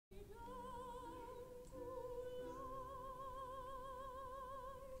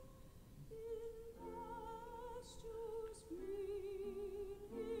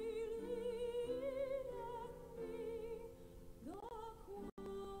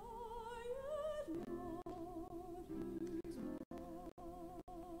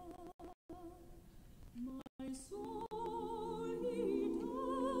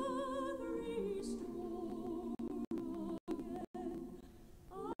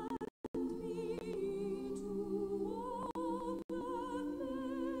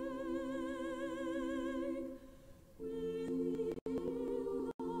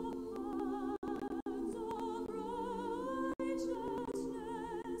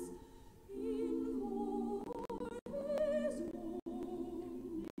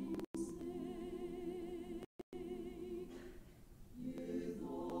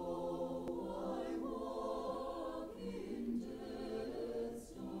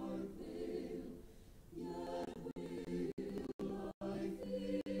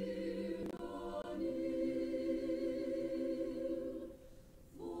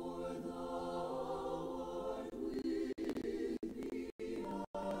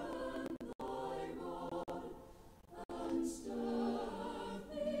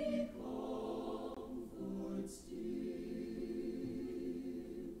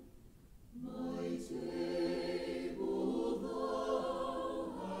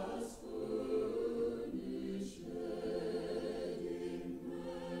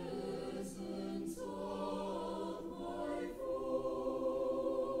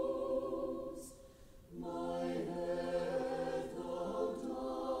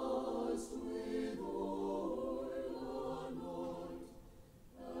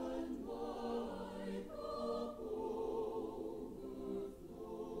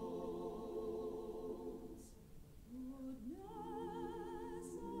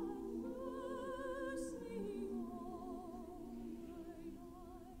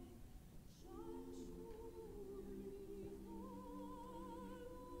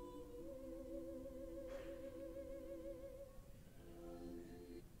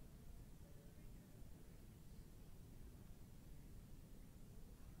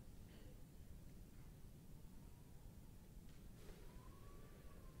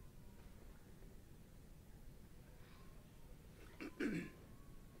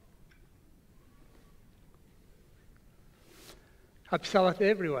Happy Sabbath,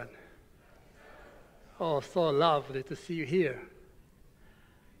 everyone. Oh, so lovely to see you here.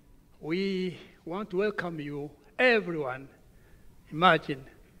 We want to welcome you, everyone. Imagine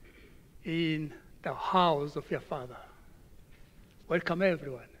in the house of your Father. Welcome,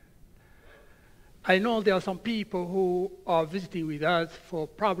 everyone. I know there are some people who are visiting with us for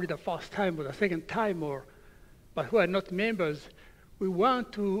probably the first time or the second time, but who are not members. We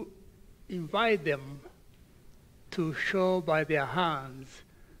want to invite them to show by their hands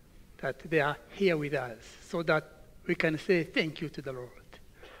that they are here with us, so that we can say thank you to the Lord.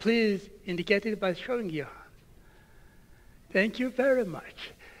 Please indicate it by showing your hand. Thank you very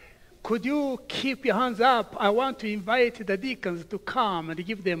much. Could you keep your hands up? I want to invite the deacons to come and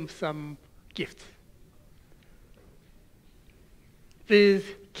give them some gifts. Please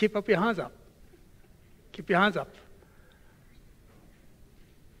keep up your hands up. Keep your hands up.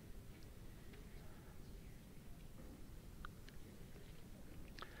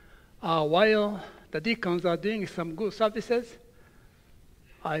 While the deacons are doing some good services,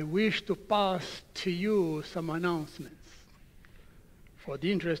 I wish to pass to you some announcements for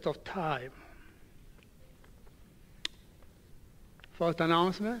the interest of time. First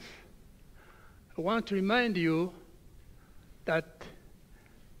announcement, I want to remind you that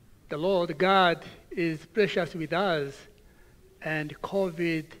the Lord God is precious with us, and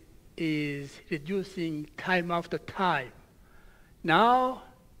COVID is reducing time after time. Now,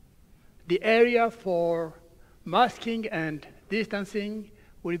 the area for masking and distancing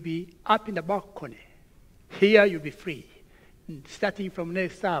will be up in the balcony. Here you'll be free, starting from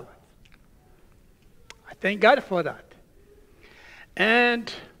next Sabbath. I thank God for that.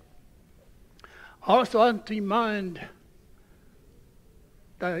 And also I want to remind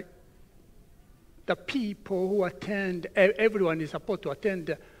the people who attend, everyone is supposed to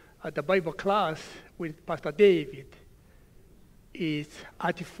attend the Bible class with Pastor David. It's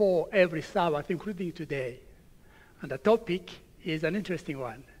at 4 every Sabbath, including today. And the topic is an interesting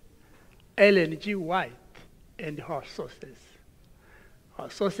one. Ellen G. White and her sources. Her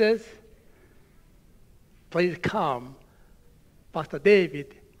sources, please come. Pastor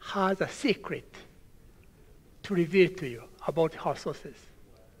David has a secret to reveal to you about her sources.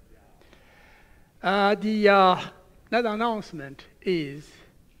 Another announcement is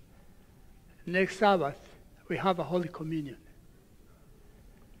next Sabbath we have a Holy Communion.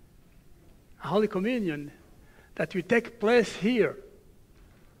 A Holy Communion that will take place here.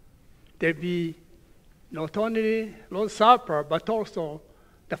 There will be not only Lord's Supper, but also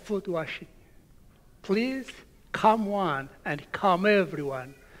the foot washing. Please come one and come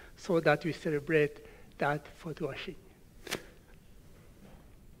everyone so that we celebrate that foot washing.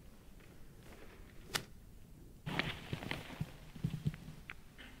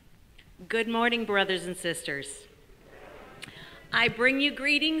 Good morning, brothers and sisters. I bring you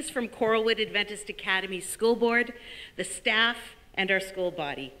greetings from Coralwood Adventist Academy School Board, the staff, and our school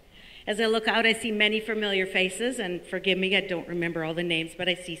body. As I look out, I see many familiar faces, and forgive me, I don't remember all the names, but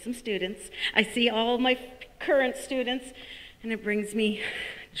I see some students. I see all my current students, and it brings me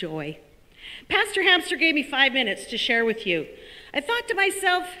joy. Pastor Hamster gave me 5 minutes to share with you. I thought to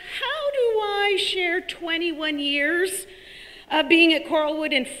myself, how do I share 21 years of being at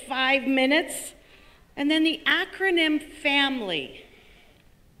Coralwood in 5 minutes? And then the acronym FAMILY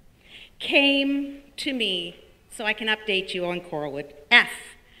came to me so I can update you on Coralwood. F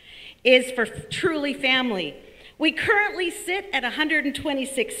is for truly family. We currently sit at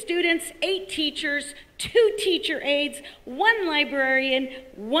 126 students, 8 teachers, 2 teacher aides, 1 librarian,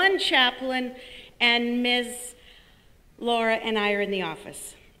 1 chaplain, and Ms. Laura and I are in the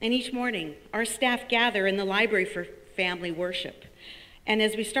office. And each morning, our staff gather in the library for family worship. And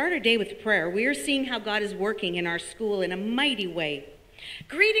as we start our day with prayer, we are seeing how God is working in our school in a mighty way.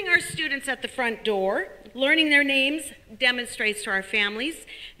 Greeting our students at the front door, learning their names, demonstrates to our families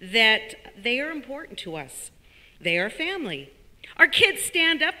that they are important to us. They are family. Our kids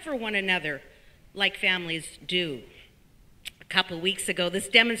stand up for one another like families do. A couple weeks ago, this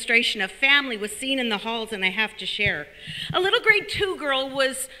demonstration of family was seen in the halls, and I have to share. A little grade 2 girl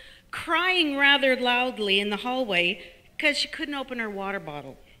was crying rather loudly in the hallway because she couldn't open her water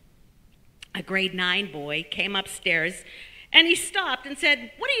bottle. A grade 9 boy came upstairs and he stopped and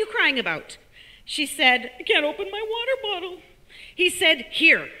said, "What are you crying about?" She said, "I can't open my water bottle." He said,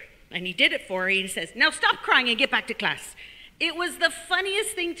 "Here." And he did it for her. He says, "Now stop crying and get back to class." It was the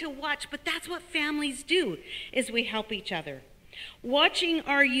funniest thing to watch, but that's what families do, is we help each other. Watching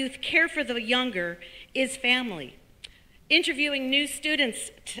our youth care for the younger is family. Interviewing new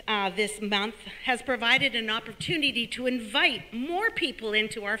students this month has provided an opportunity to invite more people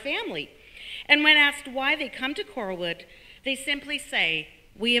into our family. And when asked why they come to Coralwood, They simply say,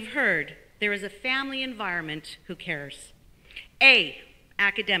 we have heard there is a family environment who cares. A,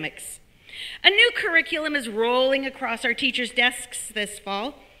 academics. A new curriculum is rolling across our teachers' desks this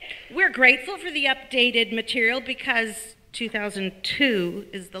fall. We're grateful for the updated material because 2002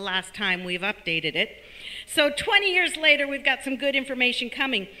 is the last time we've updated it. So 20 years later, we've got some good information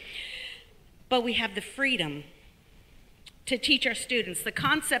coming. But we have the freedom to teach our students the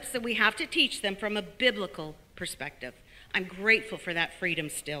concepts that we have to teach them from a biblical perspective. I'm grateful for that freedom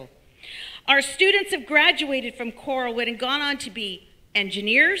still. Our students have graduated from Coralwood and gone on to be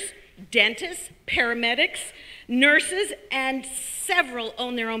engineers, dentists, paramedics, nurses, and several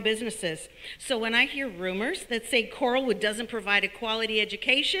own their own businesses. So when I hear rumors that say Coralwood doesn't provide a quality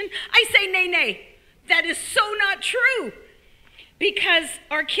education, I say nay, nay. That is so not true, because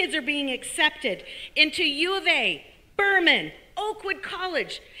our kids are being accepted into U of A, Berman, Oakwood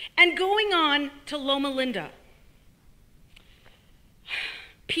College, and going on to Loma Linda.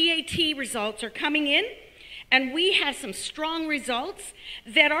 PAT results are coming in, and we have some strong results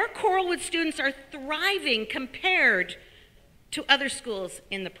that our Coralwood students are thriving compared to other schools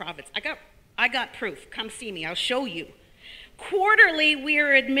in the province. I got proof. Come see me. I'll show you. Quarterly, we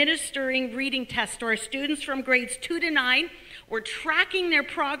are administering reading tests to our students from grades 2 to 9. We're tracking their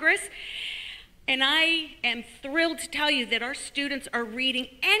progress, and I am thrilled to tell you that our students are reading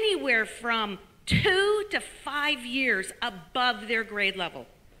anywhere from 2 to 5 years above their grade level.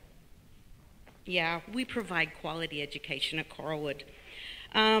 Yeah, we provide quality education at Coralwood.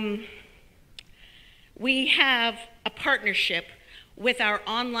 We have a partnership with our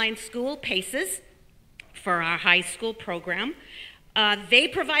online school, PACES, for our high school program. They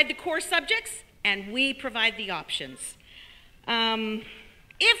provide the core subjects, and we provide the options.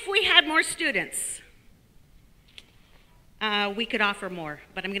 If we had more students, we could offer more,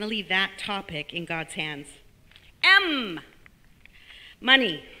 but I'm going to leave that topic in God's hands. M,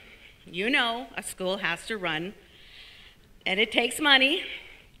 money. You know, a school has to run, and it takes money.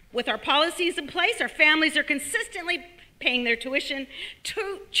 With our policies in place, our families are consistently paying their tuition.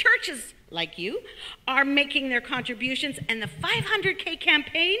 Churches like you are making their contributions, and the 500K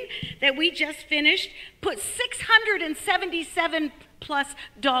campaign that we just finished put $677 plus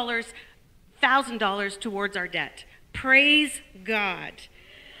 $1,000 towards our debt. Praise God.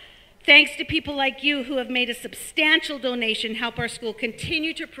 Thanks to people like you who have made a substantial donation, help our school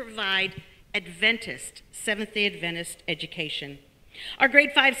continue to provide Adventist, Seventh-day Adventist education. Our grade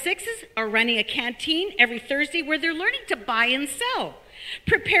 5-6s are running a canteen every Thursday where they're learning to buy and sell,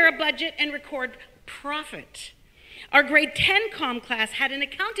 prepare a budget, and record profit. Our grade 10 comm class had an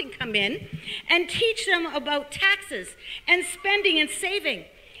accountant come in and teach them about taxes and spending and saving.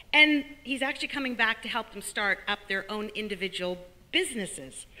 And he's actually coming back to help them start up their own individual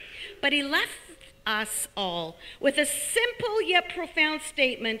businesses. But he left us all with a simple yet profound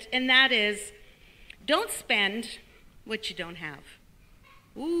statement, and that is, don't spend what you don't have.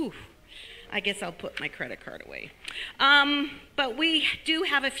 Ooh, I guess I'll put my credit card away. But we do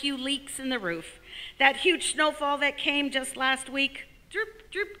have a few leaks in the roof. That huge snowfall that came just last week, droop,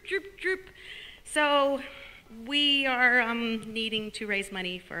 droop, droop, droop. So we are needing to raise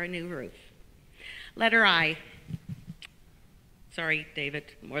money for a new roof. Letter I. Sorry, David,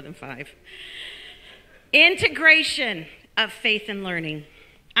 more than 5. Integration of faith and learning.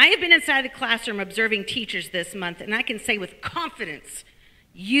 I have been inside the classroom observing teachers this month, and I can say with confidence,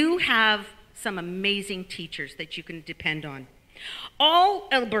 you have some amazing teachers that you can depend on. All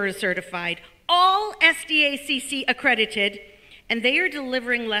Alberta certified, all SDACC accredited, and they are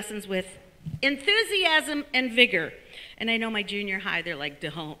delivering lessons with enthusiasm and vigor. And I know my junior high, they're like,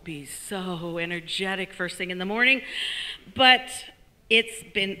 don't be so energetic first thing in the morning. But it's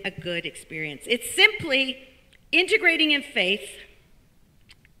been a good experience. It's simply integrating in faith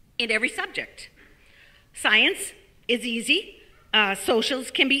in every subject. Science is easy. Socials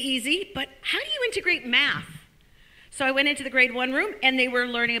can be easy. But how do you integrate math? So I went into the grade 1 room, and they were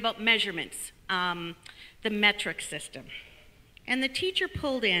learning about measurements, the metric system. And the teacher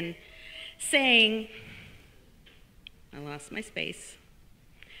pulled in saying, I lost my space.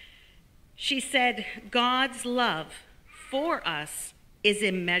 She said, God's love for us is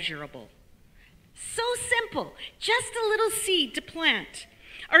immeasurable. So simple, just a little seed to plant.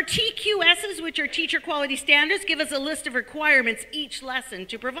 Our TQSs, which are teacher quality standards, give us a list of requirements each lesson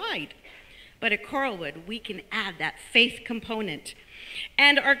to provide. But at Coralwood, we can add that faith component.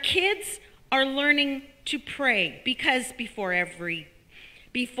 And our kids are learning to pray, because before every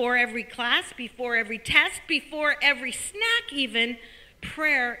class, before every test, before every snack even,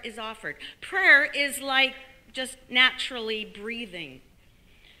 prayer is offered. Prayer is like just naturally breathing.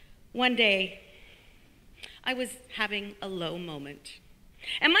 One day, I was having a low moment.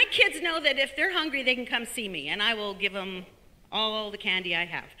 And my kids know that if they're hungry, they can come see me, and I will give them all the candy I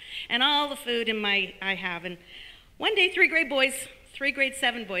have and all the food I have. And one day, three grade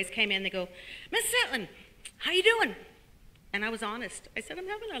 7 boys came in. They go, "Miss Setlin, how you doing?" And I was honest. I said, "I'm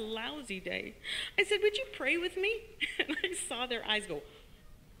having a lousy day." I said, "Would you pray with me?" And I saw their eyes go.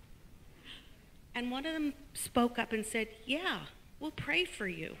 And one of them spoke up and said, "Yeah, we'll pray for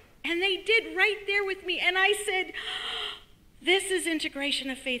you." And they did right there with me. And I said, this is integration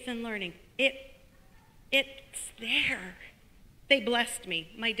of faith and learning. It's there. They blessed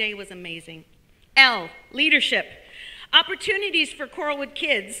me. My day was amazing. L, leadership. Opportunities for Coralwood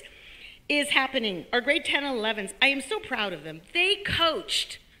kids is happening. Our grade 10 and 11s, I am so proud of them. They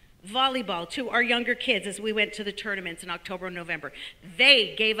coached volleyball to our younger kids as we went to the tournaments in October and November.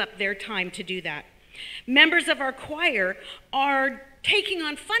 They gave up their time to do that. Members of our choir are taking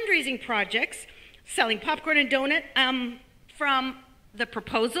on fundraising projects, selling popcorn and donut, from the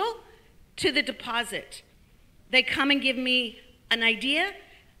proposal to the deposit. They come and give me an idea.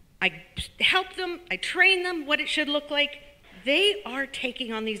 I help them, I train them what it should look like. They are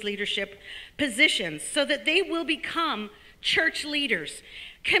taking on these leadership positions so that they will become church leaders,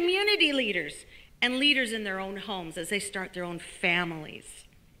 community leaders, and leaders in their own homes as they start their own families.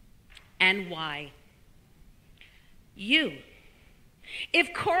 And why? You.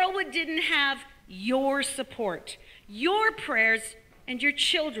 If Coralwood didn't have your support, your prayers, and your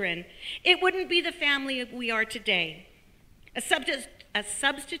children, it wouldn't be the family we are today. A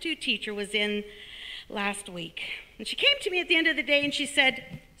substitute teacher was in last week, and she came to me at the end of the day and she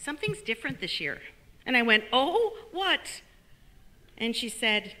said, "Something's different this year." And I went, "Oh, what?" And she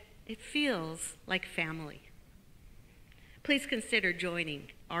said, "It feels like family." Please consider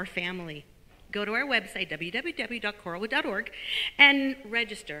joining our family. Go to our website, www.coralwood.org, and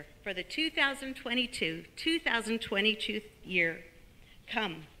register for the 2022 year.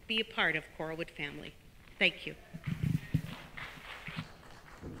 Come, be a part of Coralwood family. Thank you.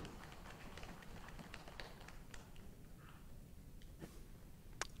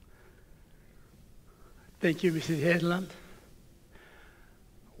 Thank you, Mrs. Hedland.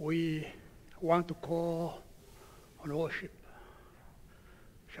 We want to call on worship.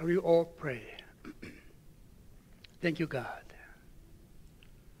 Shall we all pray? Thank you, God.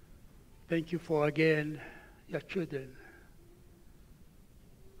 Thank you for, again, your children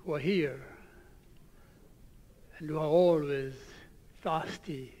who are here and who are always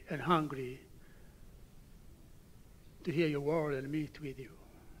thirsty and hungry to hear your word and meet with you.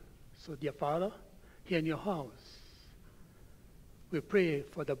 So, dear Father, here in your house, we pray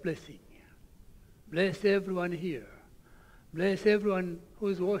for the blessing. Bless everyone here. Bless everyone who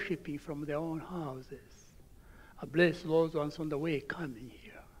is worshiping from their own houses. Bless those ones on the way coming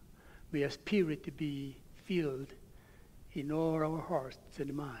here. May your spirit be filled in all our hearts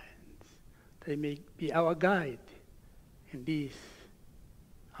and minds. They may be our guide in this,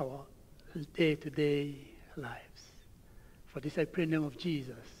 our day-to-day lives. For this I pray in the name of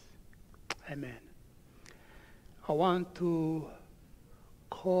Jesus. Amen. I want to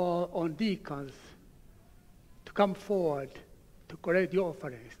call on deacons to come forward to collect the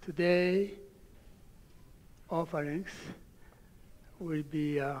offerings. Today, offerings will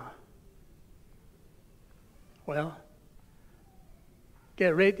be,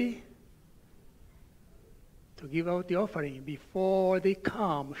 get ready to give out the offering. Before they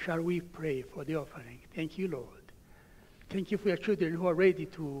come, shall we pray for the offering? Thank you, Lord. Thank you for your children who are ready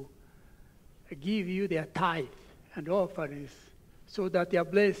to give you their tithe and offerings so that their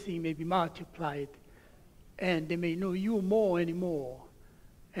blessing may be multiplied and they may know you more and more.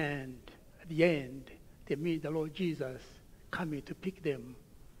 And at the end, they meet the Lord Jesus coming to pick them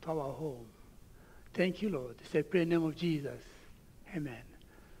to our home. Thank you, Lord. Say, pray in the name of Jesus. Amen.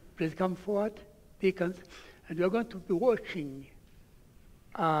 Please come forward, deacons, and we are going to be watching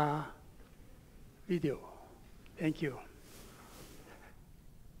a video. Thank you.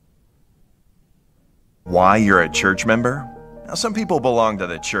 Why you're a church member? Now, some people belong to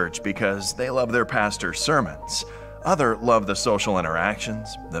the church because they love their pastor's sermons. Others love the social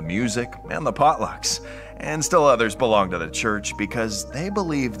interactions, the music, and the potlucks. And still others belong to the church because they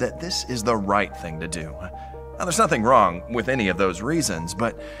believe that this is the right thing to do. Now, there's nothing wrong with any of those reasons,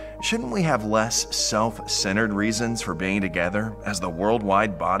 but shouldn't we have less self-centered reasons for being together as the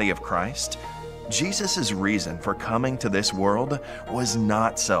worldwide body of Christ? Jesus' reason for coming to this world was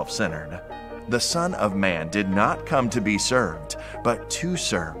not self-centered. The Son of Man did not come to be served, but to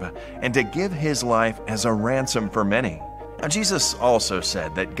serve, and to give his life as a ransom for many. Now, Jesus also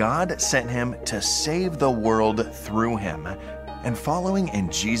said that God sent him to save the world through him. And following in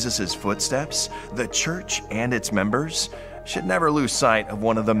Jesus' footsteps, the church and its members should never lose sight of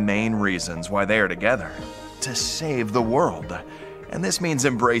one of the main reasons why they are together: to save the world. And this means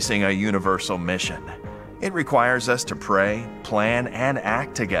embracing a universal mission. It requires us to pray, plan, and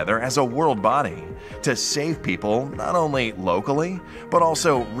act together as a world body to save people not only locally, but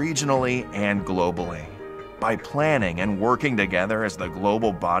also regionally and globally. By planning and working together as the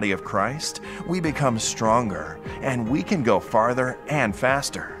global body of Christ, we become stronger and we can go farther and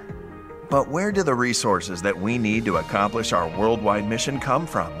faster. But where do the resources that we need to accomplish our worldwide mission come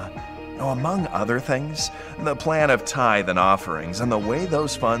from? Among other things, the plan of tithe and offerings and the way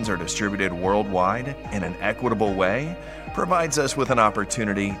those funds are distributed worldwide in an equitable way provides us with an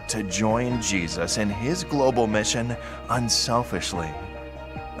opportunity to join Jesus in his global mission unselfishly.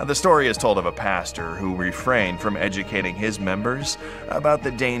 Now, the story is told of a pastor who refrained from educating his members about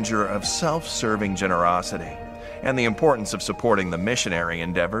the danger of self-serving generosity and the importance of supporting the missionary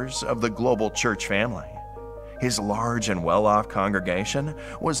endeavors of the global church family. His large and well-off congregation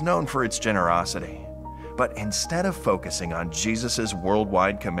was known for its generosity. But instead of focusing on Jesus'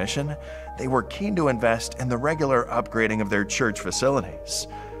 worldwide commission, they were keen to invest in the regular upgrading of their church facilities.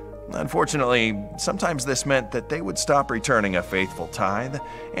 Unfortunately, sometimes this meant that they would stop returning a faithful tithe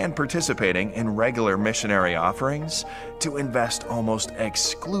and participating in regular missionary offerings to invest almost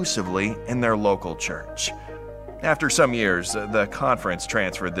exclusively in their local church. After some years, the conference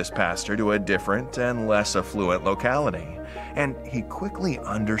transferred this pastor to a different and less affluent locality, and he quickly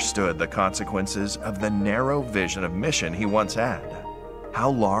understood the consequences of the narrow vision of mission he once had. How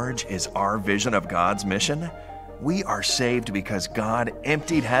large is our vision of God's mission? We are saved because God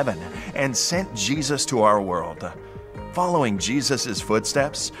emptied heaven and sent Jesus to our world. Following Jesus'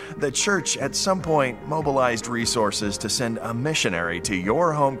 footsteps, the church at some point mobilized resources to send a missionary to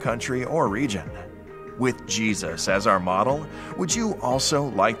your home country or region. With Jesus as our model, would you also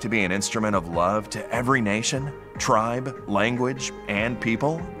like to be an instrument of love to every nation, tribe, language, and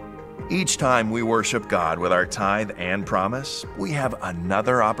people? Each time we worship God with our tithe and promise, we have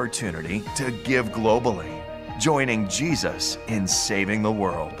another opportunity to give globally, joining Jesus in saving the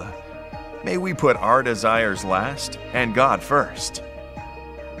world. May we put our desires last and God first.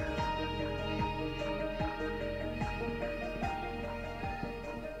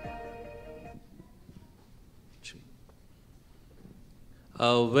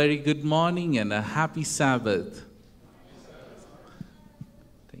 A very good morning and a happy Sabbath.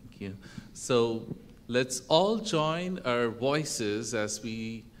 Thank you. So let's all join our voices as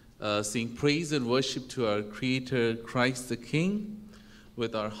we sing praise and worship to our Creator, Christ the King.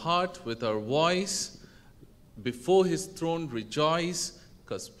 With our heart, with our voice, before his throne rejoice,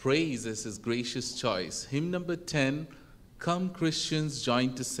 because praise is his gracious choice. Hymn number 10, Come Christians,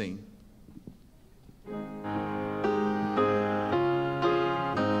 join to sing.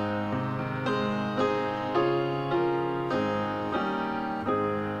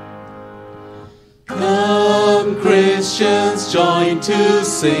 Come Christians, join to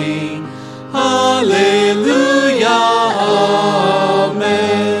sing, Hallelujah,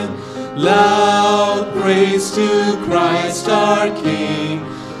 Amen. Loud praise to Christ our King,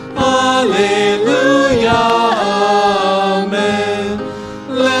 Hallelujah, Amen.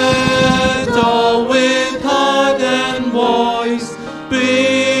 Let all with heart and voice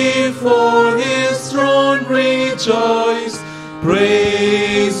before his throne rejoice.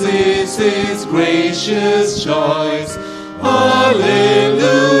 Praise is his gracious choice.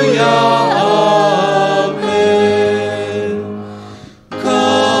 Hallelujah, amen.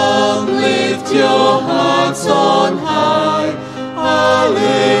 Come lift your hearts on high.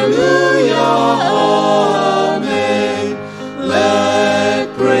 Hallelujah, amen.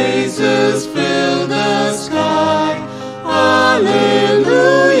 Let praises fill the sky. Hallelujah,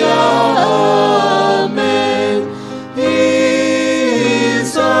 amen. He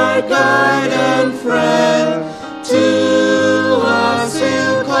is our guide and friend. To us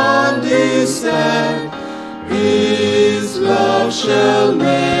he'll condescend. His love shall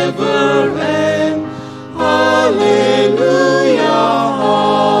never end. Hallelujah,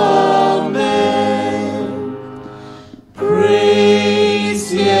 amen.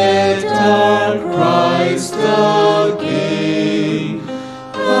 Praise yet our Christ the King.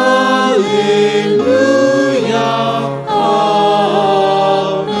 Hallelujah,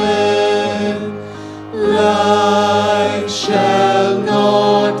 amen. Life shall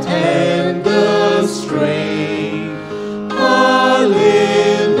not end the strain. Hallelujah,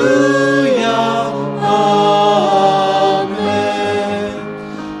 amen.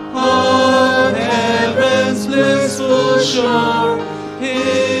 On heaven's blissful shore,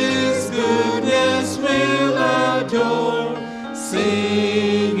 his goodness will adore.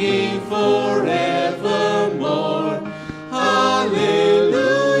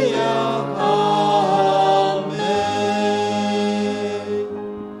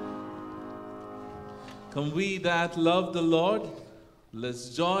 that love the Lord, let's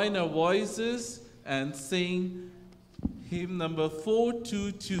join our voices and sing hymn number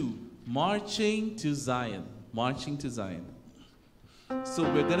 422, Marching to Zion. Marching to Zion. So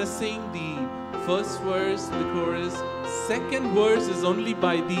we're going to sing the first verse, the chorus. Second verse is only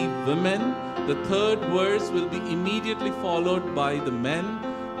by the women. The third verse will be immediately followed by the men.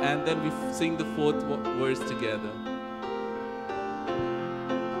 And then we sing the fourth verse together.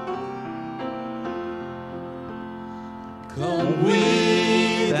 Come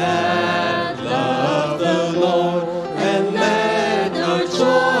we that love the Lord, and let our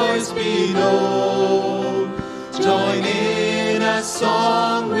joys be known. Join in a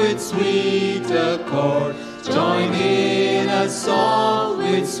song with sweet accord. Join in a song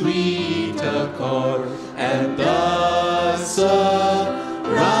with sweet accord. And thus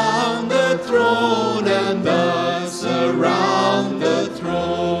around the throne, and thus around the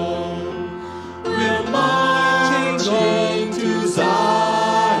throne, we'll marching to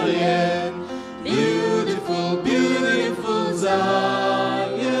Zion, beautiful, beautiful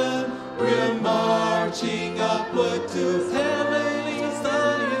Zion. We're marching upward to heavenly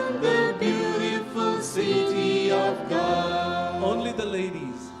Zion, the beautiful city of God. Only the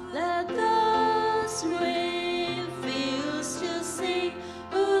ladies. Let those brave fields to sing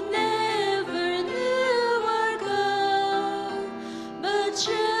who never knew our God, but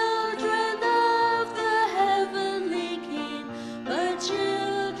children of the heavenly King, but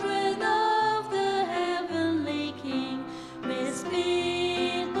children of the heavenly King, may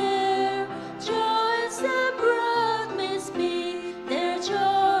speak their joys abroad, may speak their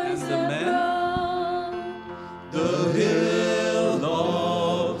joys And the men? abroad. The hill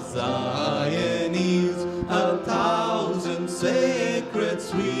of Zion is 1,000 sacred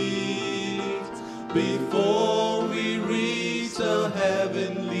sweets. Before we reach the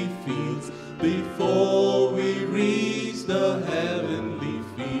heavenly fields, before we reach the heavenly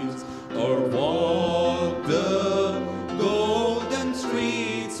fields, or walk the golden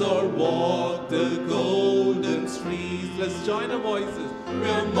streets, or walk the golden streets. Let's join our voices.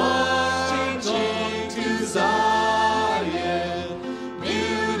 We're marching to Zion,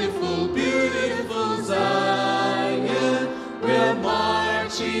 beautiful, beautiful Zion. We're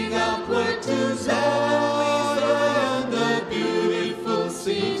marching upward to Zion, the beautiful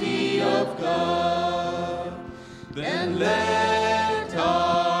city of God. Then let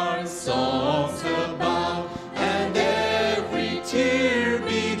our songs abound, and every tear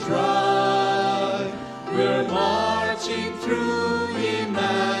be dry. We're marching through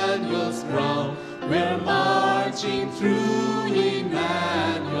Emmanuel's ground. We're marching through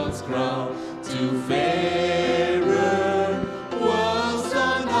Emmanuel's ground to fairer worlds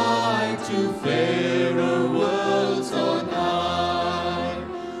on high, to fairer worlds on high.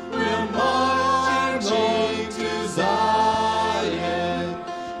 We're marching to Zion,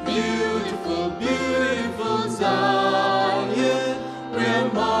 beautiful, beautiful Zion. We're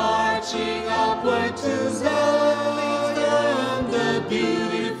marching upward to Zion, the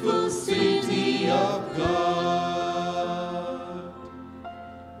beautiful city of God.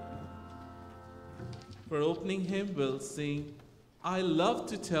 For opening hymn, we'll sing, I love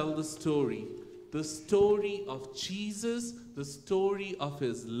to tell the story of Jesus, the story of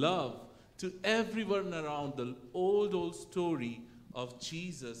his love to everyone around, the old story of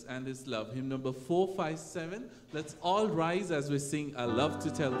Jesus and his love. Hymn number 457. Let's all rise as we sing, I love to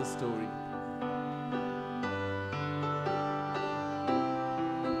tell the story.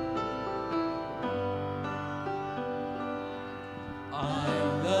 I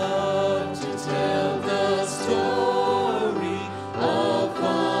love to tell the story of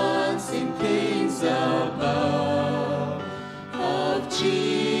unseen things above, of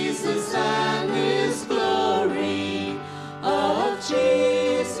Jesus and his glory, of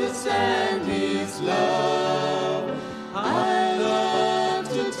Jesus and his love. I love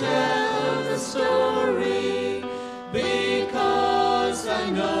to tell the story because I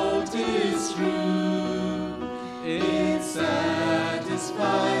know 'tis true. It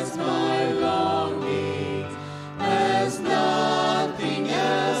satisfies my longing as nothing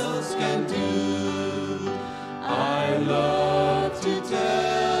else can do. I love to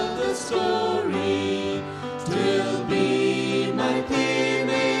tell the story, 'twill be my theme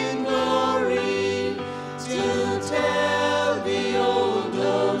in glory, to tell the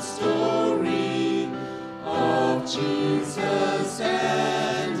old story of Jesus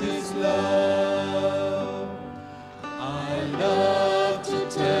and his love. I love to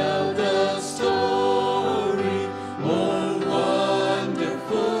tell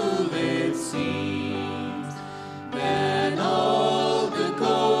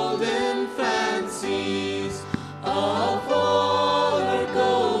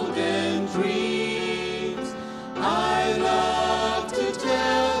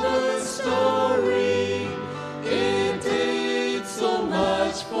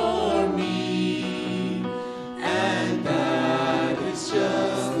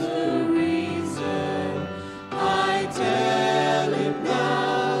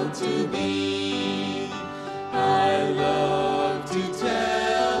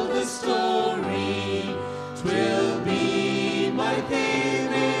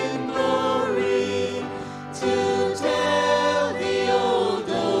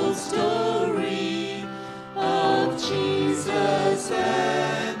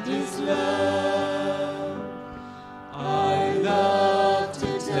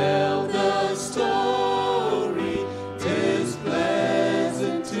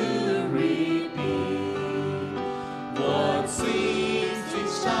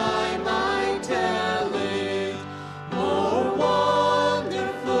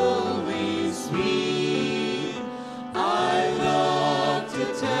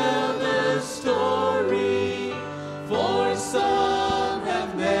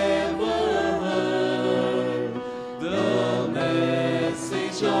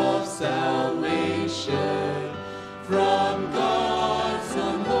of salvation from God's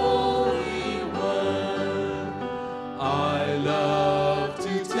unholy word. I love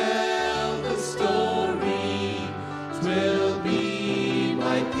to tell the story. 'Twill be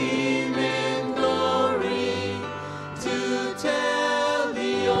my theme in glory to tell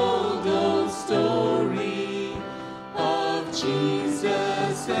the old story of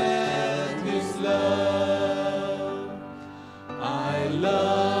Jesus and his love. I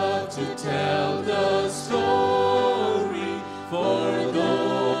love to tell the story for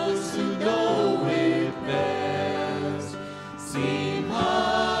those who know it best. Seem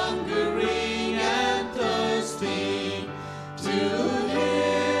hungering and thirsty to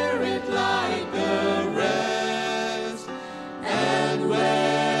hear it like the rest. And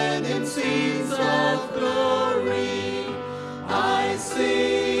when in scenes of glory I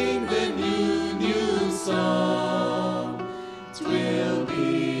sing the new song, 'twill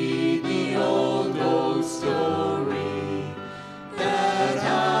be the old story that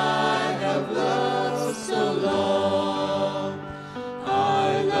I have loved so long.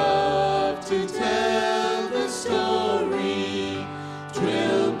 I love to tell the story.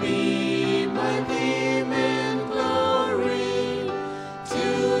 'Twill be my theme in glory to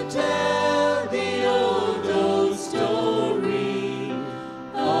tell the old story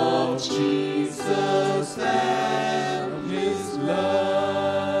of Jesus and his love.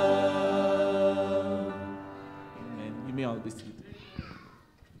 Amen. You may all be seated.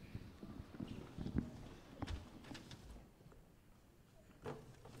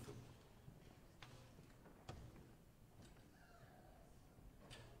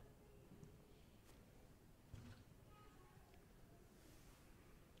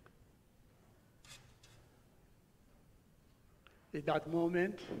 In that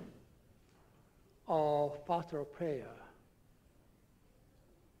moment of pastoral prayer,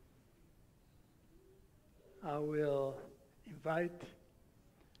 I will invite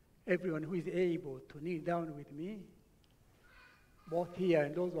everyone who is able to kneel down with me, both here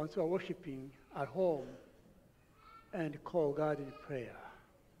and those ones who are worshiping at home, and call God in prayer.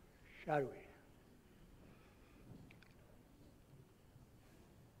 Shall we?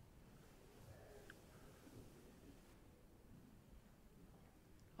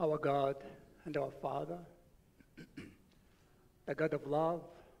 Our God and our Father, the God of love,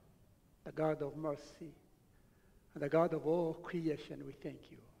 the God of mercy, and the God of all creation, we thank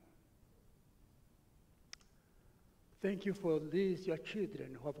you. Thank you for these, your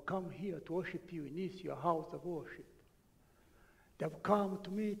children, who have come here to worship you in this, your house of worship. They have come to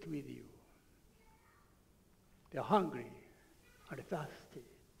meet with you. They are hungry and thirsty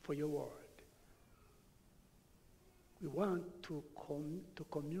for your word. We want to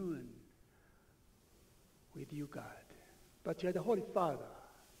commune with you, God. But you are the Holy Father.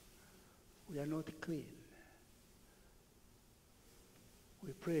 We are not clean.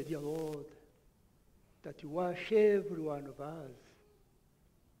 We pray, dear Lord, that you wash every one of us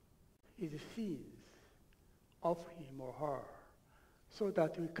his sins of him or her, so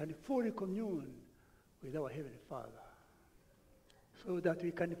that we can fully commune with our Heavenly Father, so that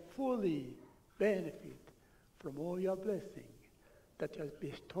we can fully benefit from all your blessing that you are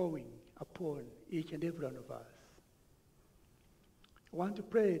bestowing upon each and every one of us. I want to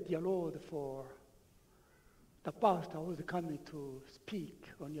pray, dear Lord, for the pastor who is coming to speak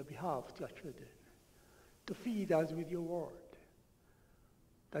on your behalf to your children, to feed us with your word,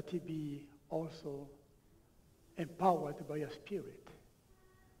 that he be also empowered by your Spirit.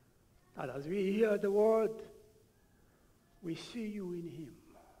 That as we hear the word, we see you in him.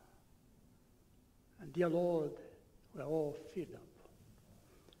 And dear Lord, we are all filled up.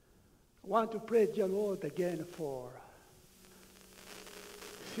 I want to pray, dear Lord, again for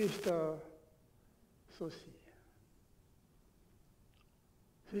Sister Sosie.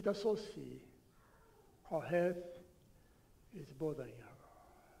 Sister Sosie, her health is bothering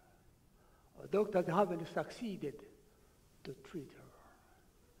her. Doctors haven't succeeded to treat her.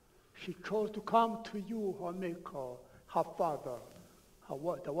 She chose to come to you, her Maker, her Father,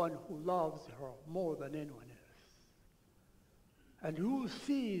 the one who loves her more than anyone else, and who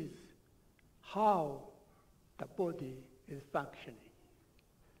sees how the body is functioning,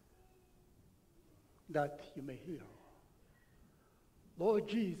 that you may heal her. Lord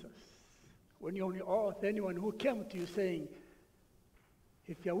Jesus, when you're on the earth, anyone who came to you saying,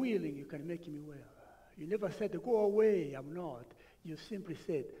 if you're willing, you can make me well. You never said, go away, I'm not. You simply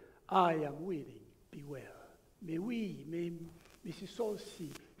said, I am willing, be well. May Mrs.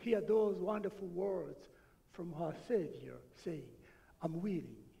 Sosie hear those wonderful words from her Savior saying, I'm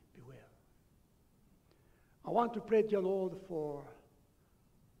willing, be well. I want to pray, dear Lord, for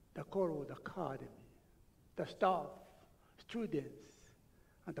the Corwood Academy, the staff, students,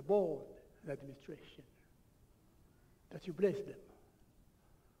 and the board, the administration, that you bless them.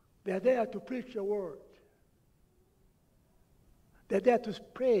 They are there to preach your word. They're there to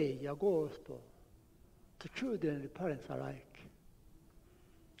spread your gospel to children and parents alike.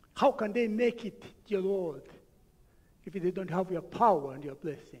 How can they make it, dear Lord, if they don't have your power and your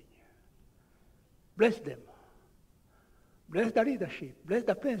blessing? Bless them. Bless the leadership, bless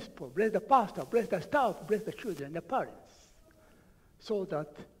the principal, bless the pastor, bless the staff, bless the children, the parents, so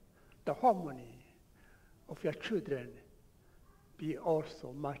that the harmony of your children be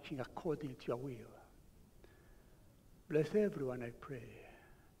also marching according to your will. Bless everyone, I pray.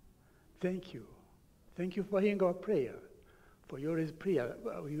 Thank you. Thank you for hearing our prayer, for you always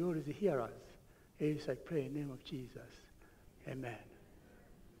hear us. Yes, I pray in the name of Jesus. Amen.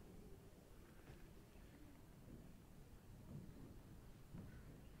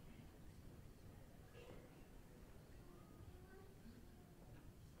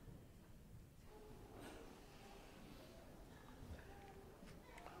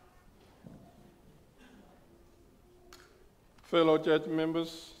 Fellow church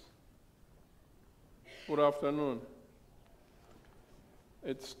members, good afternoon.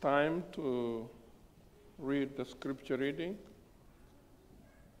 It's time to read the scripture reading.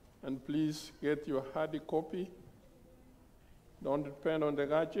 And please get your hardy copy. Don't depend on the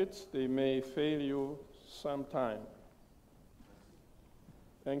gadgets, they may fail you sometime.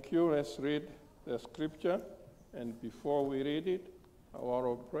 Thank you. Let's read the scripture. And before we read it, a word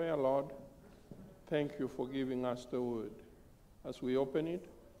of prayer. Lord, thank you for giving us the word. As we open it,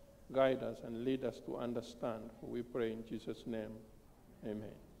 guide us and lead us to understand. We pray in Jesus' name.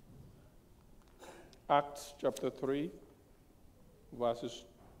 Amen. Acts chapter 3, verses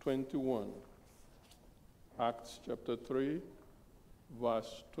 21. Acts chapter 3,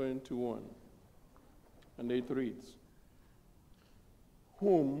 verse 21. And it reads,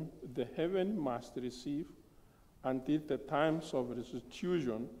 "Whom the heaven must receive until the times of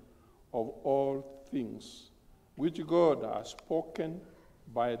restitution of all things, which God has spoken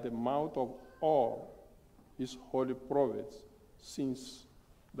by the mouth of all his holy prophets since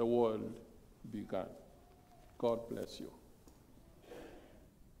the world began." God bless you.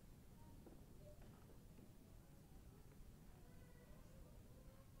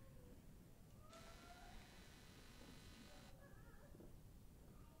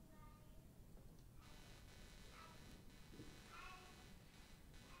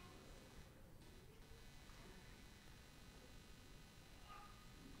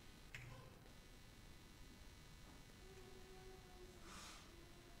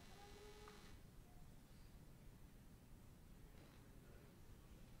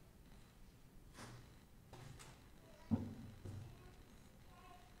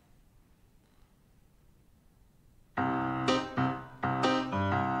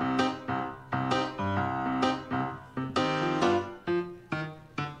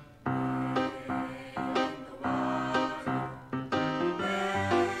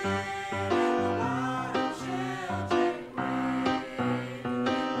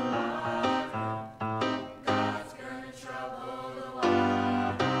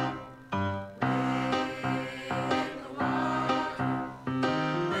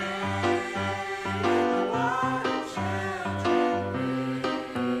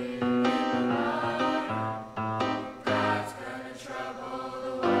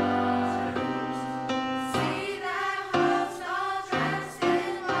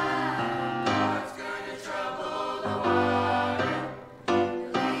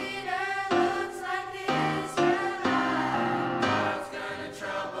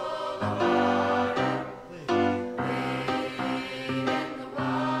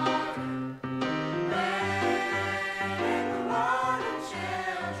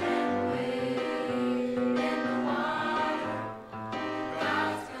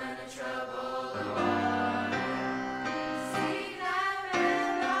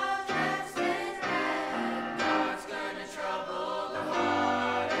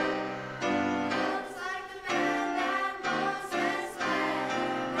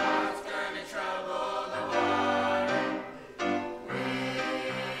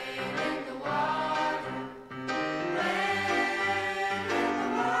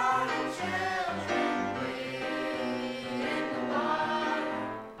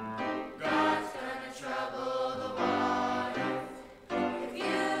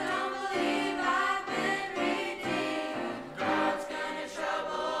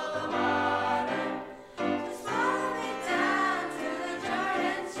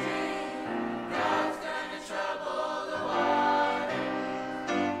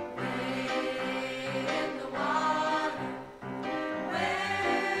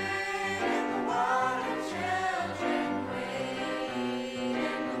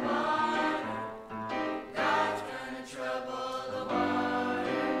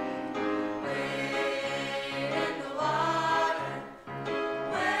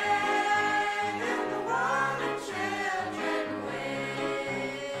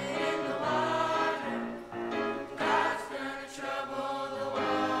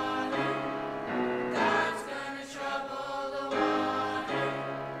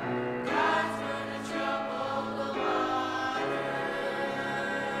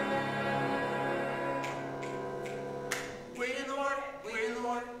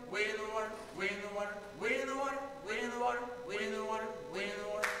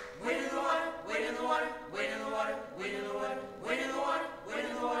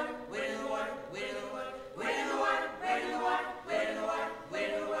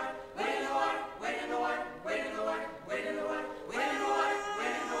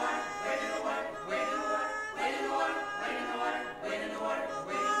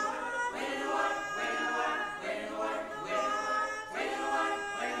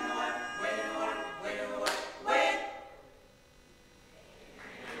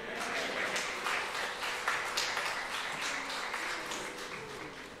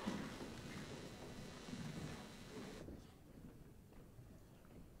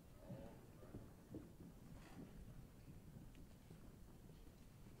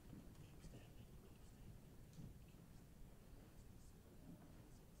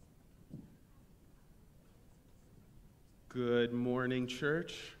 Good morning,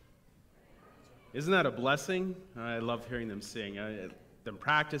 church. Isn't that a blessing? I love hearing them sing. Them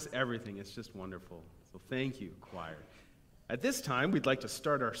practice everything. It's just wonderful. So thank you, choir. At this time, we'd like to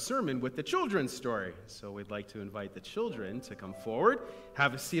start our sermon with the children's story. So we'd like to invite the children to come forward,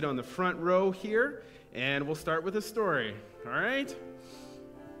 have a seat on the front row here, and we'll start with a story. All right?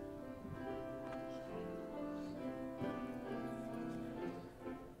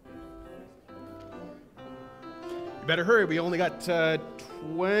 You better hurry. We only got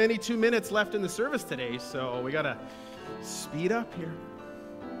 22 minutes left in the service today, so we got to speed up here.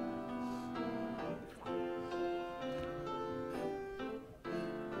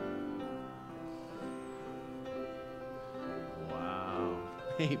 Wow.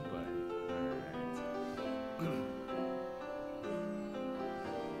 Hey, buddy. All right.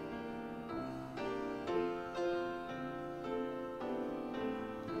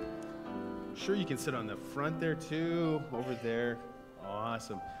 Sure, you can sit on the front there too, over there.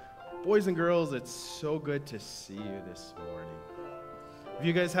 Awesome. Boys and girls, it's so good to see you this morning. Have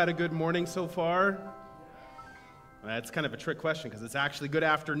you guys had a good morning so far? That's kind of a trick question because it's actually good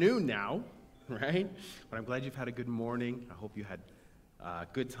afternoon now, right? But I'm glad you've had a good morning. I hope you had a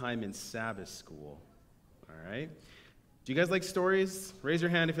good time in Sabbath school. All right? Do you guys like stories? Raise your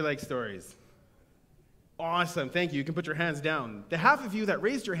hand if you like stories. Awesome, thank you. You can put your hands down. The half of you that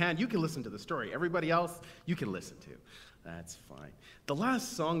raised your hand, you can listen to the story. Everybody else, you can listen to. That's fine. The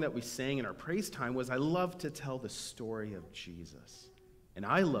last song that we sang in our praise time was I Love to Tell the Story of Jesus. And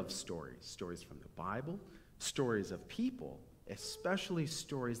I love stories. Stories from the Bible, stories of people, especially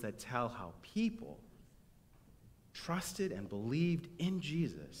stories that tell how people trusted and believed in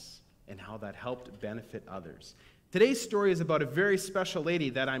Jesus and how that helped benefit others. Today's story is about a very special lady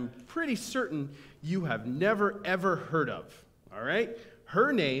that I'm pretty certain you have never, ever heard of, all right?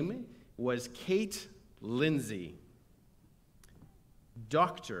 Her name was Kate Lindsay.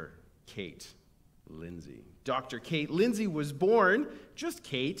 Dr. Kate Lindsay. Dr. Kate Lindsay was born, just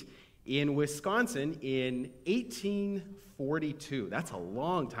Kate, in Wisconsin in 1842. That's a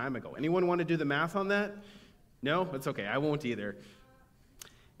long time ago. Anyone want to do the math on that? No? That's okay. I won't either.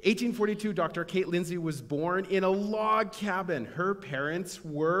 1842, Dr. Kate Lindsay was born in a log cabin. Her parents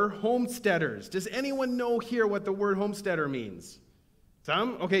were homesteaders. Does anyone know here what the word homesteader means?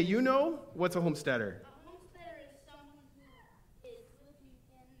 Some? Okay, you know? What's a homesteader? A homesteader is someone who is living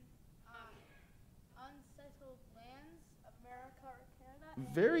in unsettled lands, America or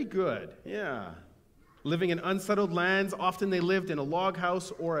Canada. Very good, yeah. Living in unsettled lands, often they lived in a log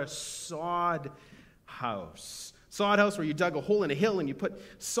house or a sod house. Sod house where you dug a hole in a hill and you put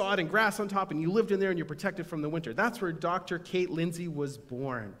sod and grass on top and you lived in there and you're protected from the winter. That's where Dr. Kate Lindsay was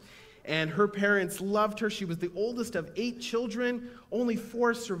born. And her parents loved her. She was the oldest of 8 children. Only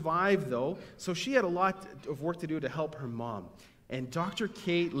 4 survived, though. So she had a lot of work to do to help her mom. And Dr.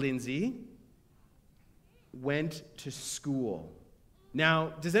 Kate Lindsay went to school. Now,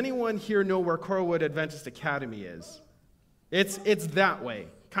 does anyone here know where Coralwood Adventist Academy is? It's that way,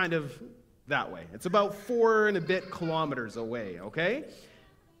 kind of that way. It's about 4 and a bit kilometers away, okay?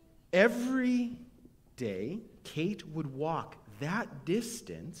 Every day, Kate would walk that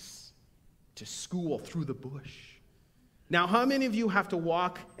distance to school through the bush. Now, how many of you have to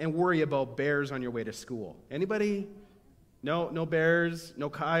walk and worry about bears on your way to school? Anybody? No bears, no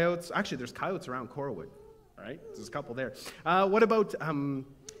coyotes. Actually, there's coyotes around Coralwood, all right? There's a couple there. What about,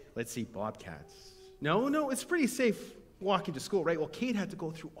 let's see, bobcats? No, it's pretty safe walking to school, right? Well, Kate had to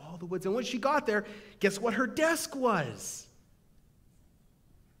go through all the woods. And when she got there, guess what her desk was?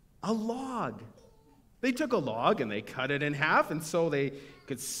 A log. They took a log and they cut it in half, and so they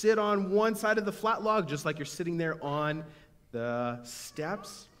could sit on one side of the flat log, just like you're sitting there on the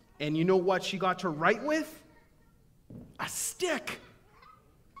steps. And you know what she got to write with? A stick.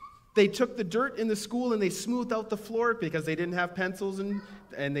 They took the dirt in the school and they smoothed out the floor because they didn't have pencils and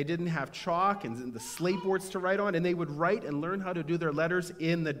they didn't have chalk and the slate boards to write on, and they would write and learn how to do their letters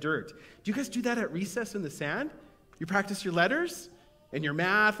in the dirt. Do you guys do that at recess in the sand? You practice your letters and your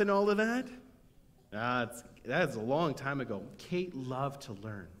math and all of that? That's a long time ago. Kate loved to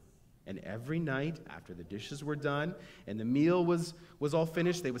learn. And every night after the dishes were done and the meal was all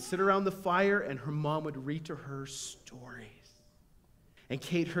finished, they would sit around the fire and her mom would read to her stories. And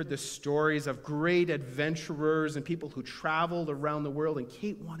Kate heard the stories of great adventurers and people who traveled around the world, and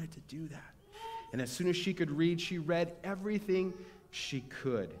Kate wanted to do that. And as soon as she could read, she read everything she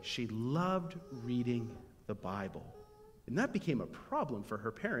could. She loved reading the Bible. And that became a problem for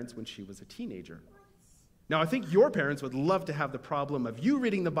her parents when she was a teenager. Now, I think your parents would love to have the problem of you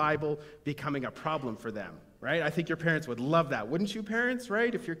reading the Bible becoming a problem for them, right? I think your parents would love that. Wouldn't you, parents,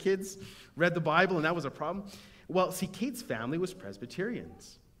 right? If your kids read the Bible and that was a problem. Well, see, Kate's family was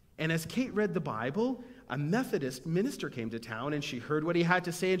Presbyterians. And as Kate read the Bible, a Methodist minister came to town, and she heard what he had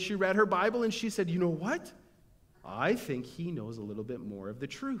to say, and she read her Bible, and she said, you know what? I think he knows a little bit more of the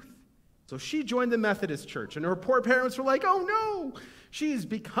truth. So she joined the Methodist church, and her poor parents were like, oh no, she's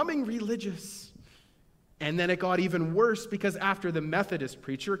becoming religious. And then it got even worse, because after the Methodist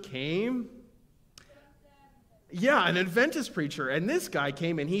preacher came, an Adventist preacher. And this guy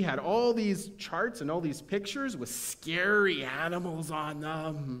came, and he had all these charts and all these pictures with scary animals on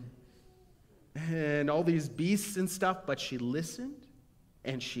them and all these beasts and stuff. But she listened,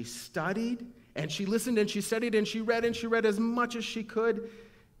 and she studied, and she listened, and she studied, and she read as much as she could.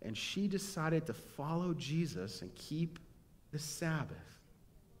 And she decided to follow Jesus and keep the Sabbath.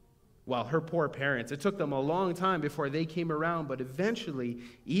 Well, her poor parents, it took them a long time before they came around, but eventually,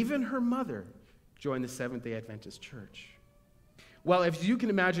 even her mother joined the Seventh-day Adventist Church. Well, if you can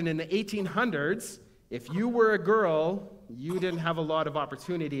imagine, in the 1800s, if you were a girl, you didn't have a lot of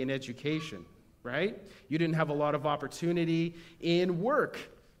opportunity in education, right? You didn't have a lot of opportunity in work,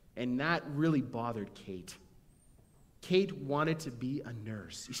 and that really bothered Kate. Kate wanted to be a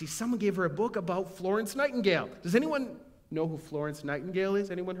nurse. You see, someone gave her a book about Florence Nightingale. Does anyone know who Florence Nightingale is?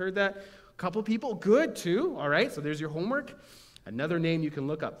 Anyone heard that? A couple people? Good, too. All right, so there's your homework. Another name you can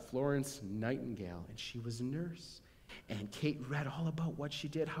look up, Florence Nightingale, and she was a nurse. And Kate read all about what she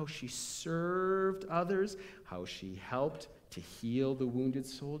did, how she served others, how she helped to heal the wounded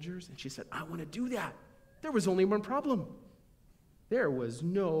soldiers. And she said, I want to do that. There was only one problem. There was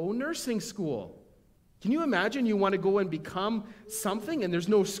no nursing school. Can you imagine you want to go and become something and there's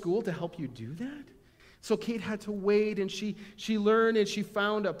no school to help you do that? So Kate had to wait, and she learned, and she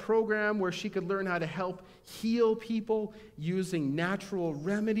found a program where she could learn how to help heal people using natural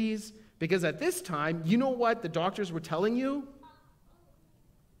remedies. Because at this time, you know what the doctors were telling you?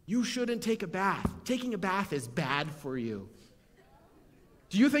 You shouldn't take a bath. Taking a bath is bad for you.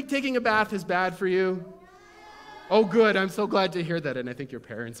 Do you think taking a bath is bad for you? Oh, good. I'm so glad to hear that, and I think your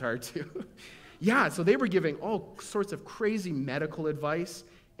parents are too. Yeah, so they were giving all sorts of crazy medical advice.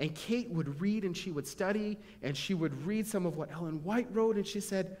 And Kate would read, and she would study, and she would read some of what Ellen White wrote, and she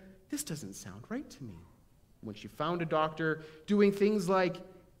said, this doesn't sound right to me. When she found a doctor doing things like,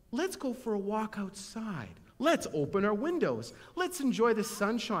 let's go for a walk outside. Let's open our windows. Let's enjoy the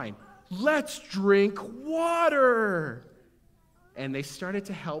sunshine. Let's drink water. And they started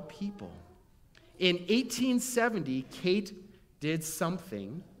to help people. In 1870, Kate did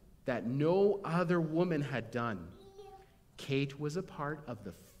something that no other woman had done. Kate was a part of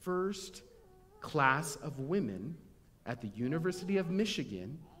the first class of women at the University of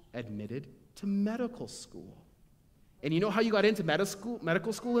Michigan admitted to medical school. And you know how you got into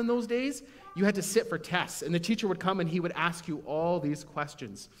medical school in those days? You had to sit for tests, and the teacher would come and he would ask you all these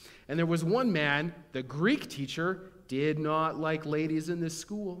questions. And there was one man, the Greek teacher, did not like ladies in this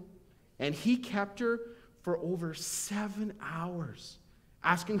school. And he kept her for over 7 hours,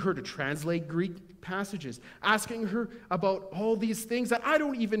 asking her to translate Greek passages, asking her about all these things that I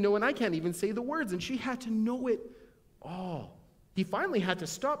don't even know, and I can't even say the words, and she had to know it all. He finally had to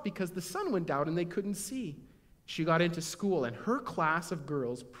stop because the sun went down and they couldn't see. She got into school, and her class of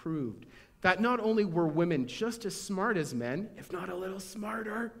girls proved that not only were women just as smart as men, if not a little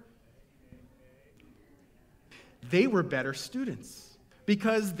smarter, they were better students.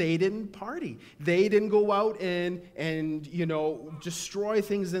 Because they didn't party. They didn't go out and destroy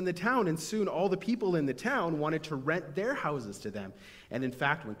things in the town. And soon all the people in the town wanted to rent their houses to them. And in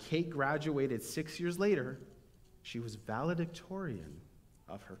fact, when Kate graduated 6 years later, she was valedictorian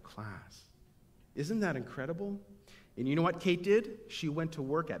of her class. Isn't that incredible? And you know what Kate did? She went to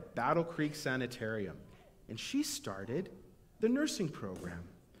work at Battle Creek Sanitarium. And she started the nursing program.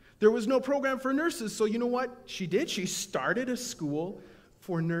 There was no program for nurses, so you know what she did? She started a school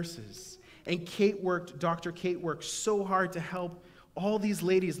for nurses. And Dr. Kate worked so hard to help all these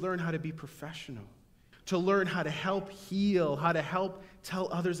ladies learn how to be professional, to learn how to help heal, how to help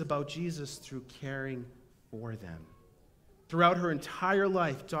tell others about Jesus through caring for them. Throughout her entire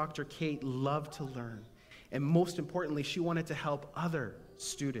life, Dr. Kate loved to learn. And most importantly, she wanted to help other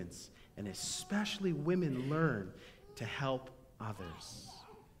students, and especially women, learn to help others.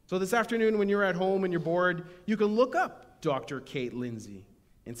 So this afternoon, when you're at home and you're bored, you can look up Dr. Kate Lindsay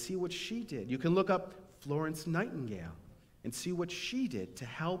and see what she did. You can look up Florence Nightingale and see what she did to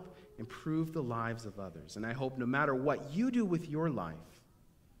help improve the lives of others. And I hope no matter what you do with your life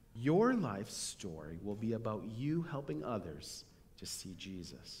story will be about you helping others to see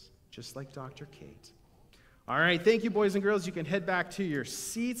Jesus, just like Dr. Kate. All right, thank you, boys and girls. You can head back to your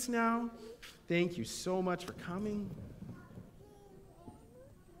seats now. Thank you so much for coming.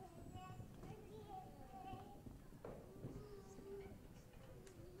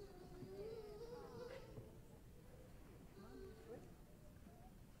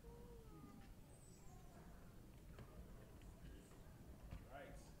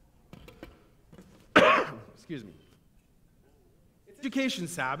 excuse me. It's Education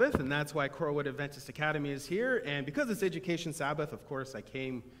Sabbath, and that's why Coralwood Adventist Academy is here. And because it's Education Sabbath, of course, I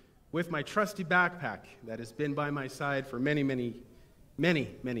came with my trusty backpack that has been by my side for many, many, many,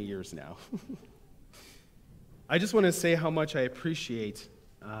 many years now. I just want to say how much I appreciate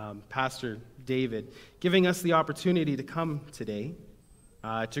Pastor David giving us the opportunity to come today,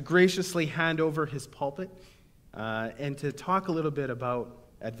 to graciously hand over his pulpit, and to talk a little bit about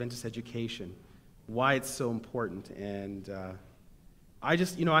Adventist education, why it's so important. And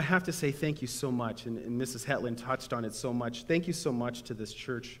I have to say thank you so much, and Mrs. Hetland touched on it so much. Thank you so much to this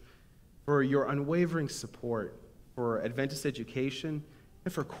church for your unwavering support for Adventist education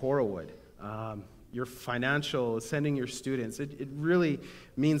and for Coralwood. Your financial, sending your students, it really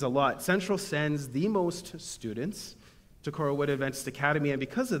means a lot. Central sends the most students to Coralwood Adventist Academy, and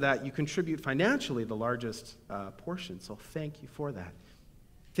because of that, you contribute financially the largest portion, so thank you for that.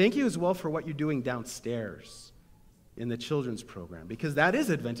 Thank you as well for what you're doing downstairs in the children's program, because that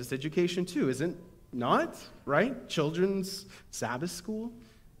is Adventist education too, isn't not? Right? Children's Sabbath school.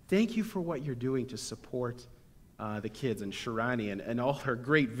 Thank you for what you're doing to support the kids and Shirani and all her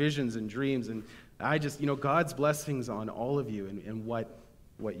great visions and dreams. And I just, God's blessings on all of you and what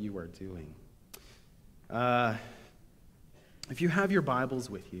you are doing. If you have your Bibles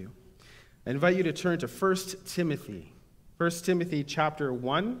with you, I invite you to turn to 1 Timothy. 1 Timothy chapter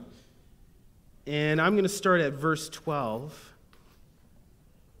 1. And I'm going to start at verse 12.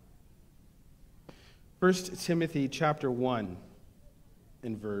 1 Timothy chapter 1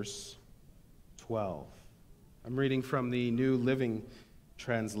 and verse 12. I'm reading from the New Living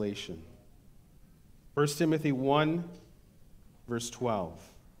Translation. 1 Timothy 1, verse 12.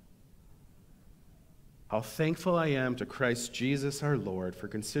 How thankful I am to Christ Jesus our Lord for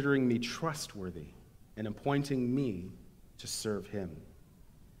considering me trustworthy and appointing me to serve him,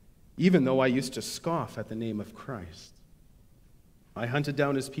 even though I used to scoff at the name of Christ. I hunted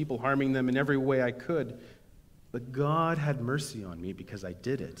down his people, harming them in every way I could, but God had mercy on me because I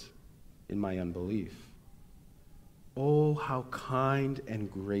did it in my unbelief. Oh, how kind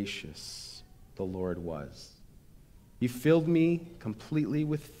and gracious the Lord was. He filled me completely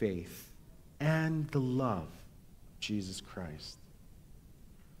with faith and the love of Jesus Christ.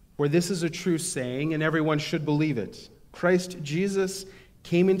 For this is a true saying, and everyone should believe it. Christ Jesus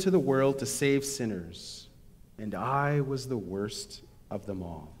came into the world to save sinners, and I was the worst of them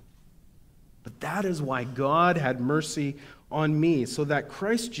all. But that is why God had mercy on me, so that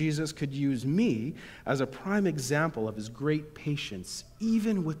Christ Jesus could use me as a prime example of his great patience,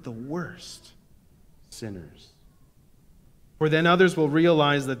 even with the worst sinners. For then others will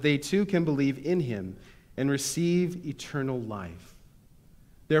realize that they too can believe in him and receive eternal life.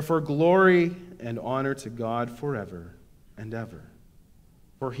 Therefore, glory and honor to God forever and ever.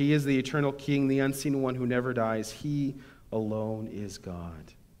 For he is the eternal King, the unseen one who never dies. He alone is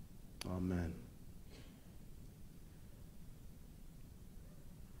God. Amen.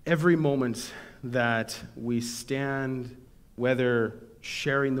 Every moment that we stand, whether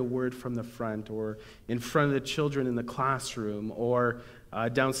sharing the word from the front or in front of the children in the classroom or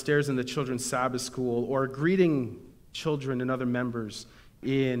downstairs in the children's Sabbath school or greeting children and other members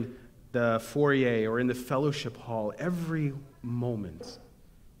in the foyer or in the fellowship hall, every moment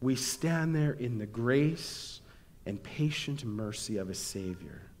we stand there in the grace and patient mercy of a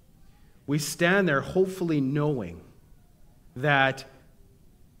Savior. We stand there hopefully knowing that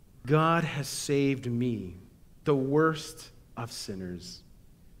God has saved me, the worst of sinners.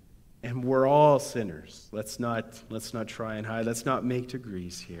 And we're all sinners. Let's not try and hide. Let's not make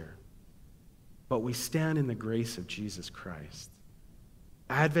degrees here. But we stand in the grace of Jesus Christ.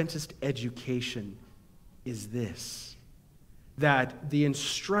 Adventist education is this, that the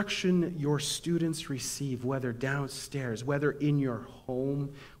instruction your students receive, whether downstairs, whether in your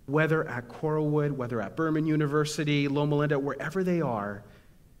home, whether at Coralwood, whether at Berman University, Loma Linda, wherever they are,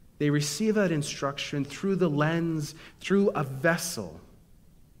 they receive that instruction through the lens, through a vessel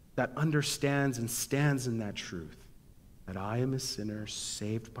that understands and stands in that truth, that I am a sinner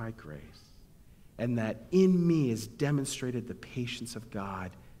saved by grace, and that in me is demonstrated the patience of God,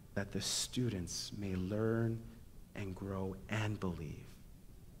 that the students may learn and grow and believe.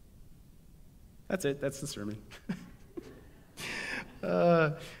 That's it. That's the sermon.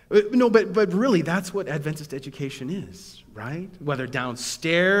 But really, that's what Adventist education is, right? Whether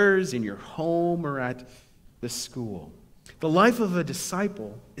downstairs, in your home, or at the school. The life of a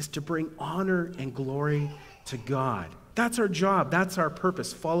disciple is to bring honor and glory to God. That's our job. That's our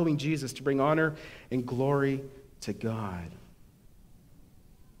purpose, following Jesus, to bring honor and glory to God.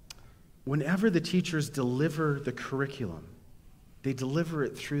 Whenever the teachers deliver the curriculum, they deliver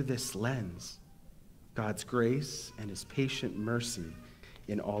it through this lens. God's grace and his patient mercy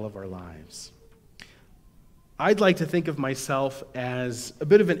in all of our lives. I'd like to think of myself as a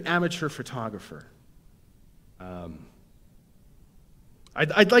bit of an amateur photographer.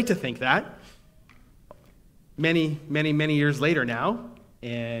 I'd like to think that. Many years later now,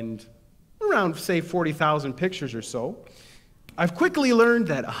 and around, say, 40,000 pictures or so, I've quickly learned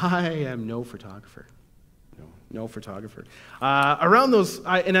that I am no photographer. No photographer. Around those,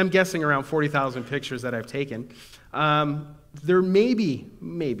 and I'm guessing around 40,000 pictures that I've taken, there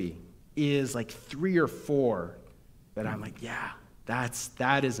maybe is like 3 or 4 that I'm like, yeah,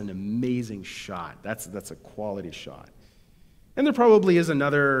 that is an amazing shot. That's a quality shot. And there probably is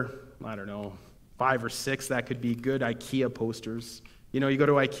another, I don't know, 5 or 6 that could be good IKEA posters. You know, you go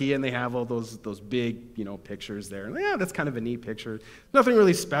to IKEA and they have all those big, pictures there. And yeah, that's kind of a neat picture. Nothing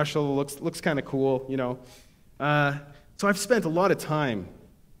really special. Looks kind of cool, So I've spent a lot of time,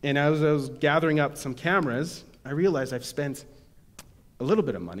 and as I was gathering up some cameras, I realized I've spent a little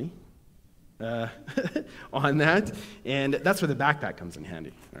bit of money on that, and that's where the backpack comes in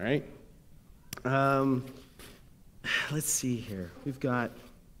handy, all right? Let's see here. We've got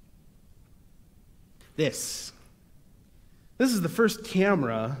this. This is the first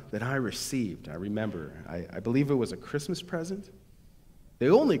camera that I received, I remember. I believe it was a Christmas present. The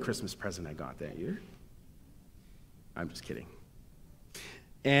only Christmas present I got that year. I'm just kidding.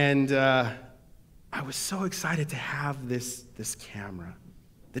 And I was so excited to have this camera,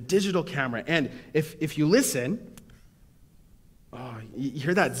 the digital camera. And if you listen, you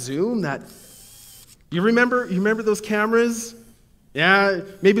hear that zoom? You remember those cameras? Yeah,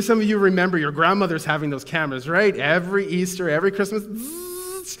 maybe some of you remember your grandmothers having those cameras, right? Every Easter, every Christmas,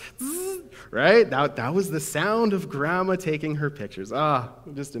 right? That was the sound of Grandma taking her pictures.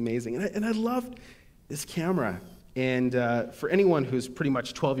 Just amazing. And I loved this camera. And for anyone who's pretty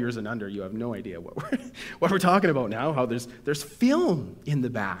much 12 years and under, you have no idea what we're talking about now, how there's film in the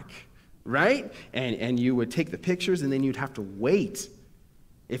back, right? And you would take the pictures, and then you'd have to wait.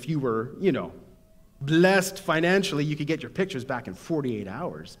 If you were, blessed financially, you could get your pictures back in 48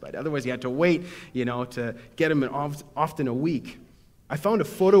 hours. But otherwise, you had to wait, to get them in often a week. I found a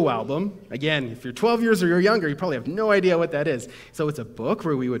photo album. Again, if you're 12 years or you're younger, you probably have no idea what that is. So it's a book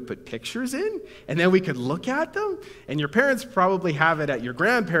where we would put pictures in, and then we could look at them. And your parents probably have it at your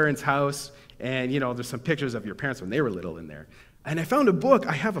grandparents' house, and, there's some pictures of your parents when they were little in there. And I found a book.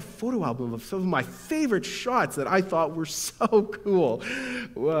 I have a photo album of some of my favorite shots that I thought were so cool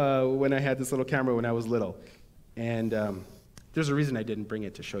when I had this little camera when I was little. And there's a reason I didn't bring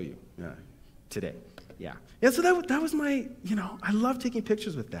it to show you today. Yeah. And so that was my, I love taking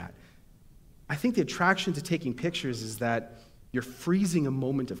pictures with that. I think the attraction to taking pictures is that you're freezing a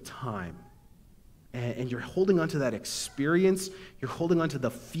moment of time. And you're holding on to that experience. You're holding on to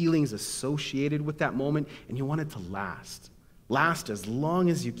the feelings associated with that moment. And you want it to last. Last as long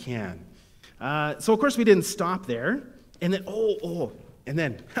as you can. So, of course, we didn't stop there. And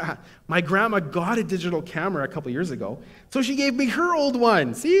then, my grandma got a digital camera a couple years ago, so she gave me her old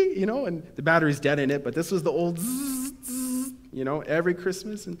one. See, and the battery's dead in it, but this was the old zzz, every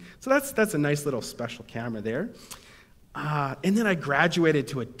Christmas. And so that's a nice little special camera there. And then I graduated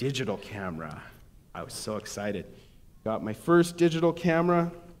to a digital camera. I was so excited. Got my first digital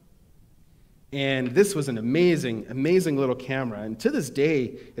camera. And this was an amazing, amazing little camera. And to this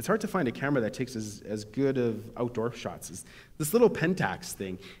day, it's hard to find a camera that takes as good of outdoor shots as this little Pentax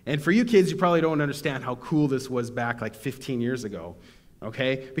thing. And for you kids, you probably don't understand how cool this was back like 15 years ago,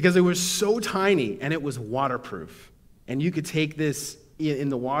 okay? Because it was so tiny and it was waterproof. And you could take this in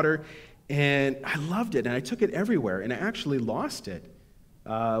the water, and I loved it. And I took it everywhere, and I actually lost it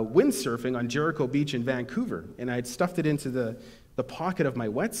windsurfing on Jericho Beach in Vancouver. And I'd stuffed it into the pocket of my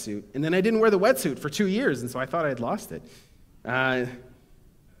wetsuit, and then I didn't wear the wetsuit for 2 years, and so I thought I'd lost it.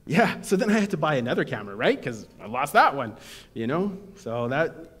 So then I had to buy another camera, right? Because I lost that one, So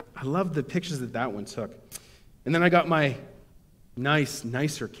I love the pictures that one took. And then I got my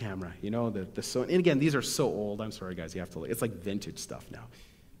nicer camera, and again, these are so old. I'm sorry, guys, you have to look. It's like vintage stuff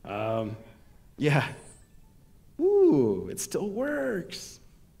now. Ooh, it still works.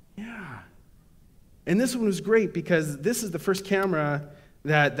 Yeah. And this one was great because this is the first camera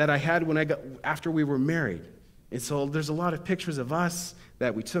that I had after we were married. And so there's a lot of pictures of us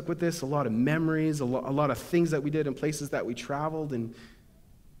that we took with this, a lot of memories, a lot of things that we did in places that we traveled, and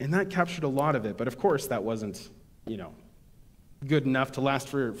that captured a lot of it. But of course, that wasn't, good enough to last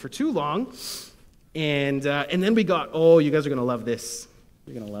for too long. And then we got, you guys are going to love this.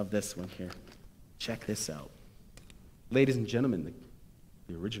 You're going to love this one here. Check this out. Ladies and gentlemen,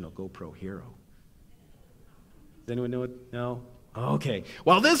 the original GoPro Hero. Does anyone know it? No? Okay.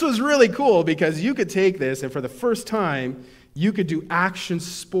 Well, this was really cool because you could take this and for the first time, you could do action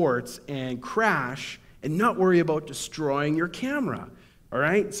sports and crash and not worry about destroying your camera. All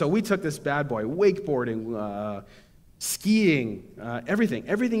right? So we took this bad boy, wakeboarding, skiing,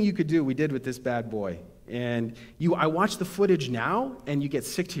 everything you could do, we did with this bad boy. And I watch the footage now, and you get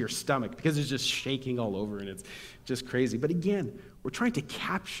sick to your stomach because it's just shaking all over, and it's just crazy. But again, we're trying to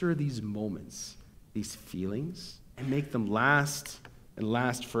capture these moments, these feelings, and make them last and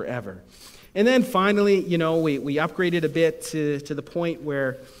last forever. And then finally, we upgraded a bit to the point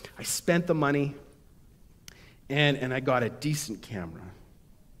where I spent the money, and I got a decent camera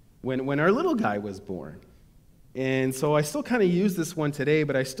when our little guy was born. And so I still kind of use this one today,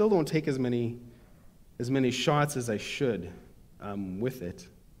 but I still don't take as many shots as I should with it.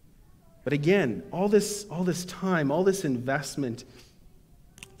 But again, all this time, all this investment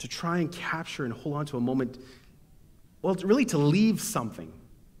to try and capture and hold on to a moment, well, really to leave something,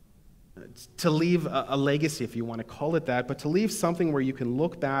 to leave a legacy, if you want to call it that, but to leave something where you can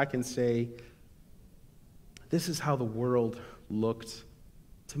look back and say, this is how the world looked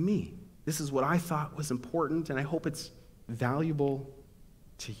to me. This is what I thought was important, and I hope it's valuable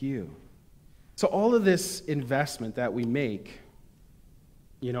to you. So all of this investment that we make,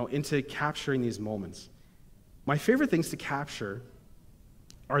 into capturing these moments, my favorite things to capture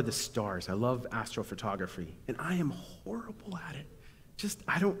are the stars. I love astrophotography, and I am horrible at it.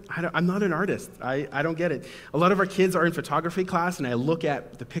 I'm not an artist. I don't get it. A lot of our kids are in photography class, and I look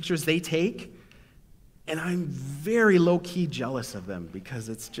at the pictures they take, and I'm very low-key jealous of them because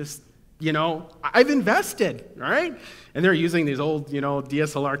it's just, I've invested, right? And they're using these old,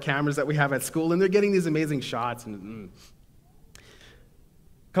 DSLR cameras that we have at school, and they're getting these amazing shots. A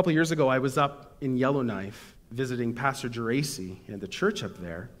couple of years ago, I was up in Yellowknife visiting Pastor Geraci and the church up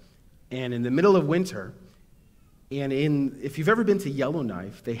there, and in the middle of winter, if you've ever been to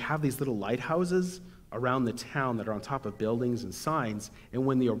Yellowknife, they have these little lighthouses around the town that are on top of buildings and signs, and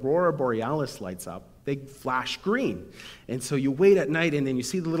when the aurora borealis lights up, they flash green. And so you wait at night, and then you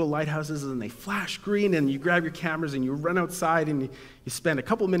see the little lighthouses, and they flash green, and you grab your cameras, and you run outside, and you spend a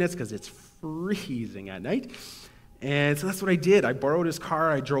couple minutes, because it's freezing at night. And so that's what I did. I borrowed his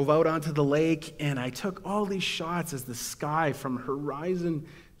car, I drove out onto the lake, and I took all these shots as the sky from horizon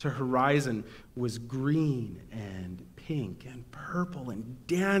to horizon was green and pink and purple and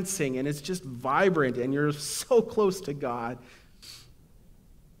dancing, and it's just vibrant, and you're so close to God.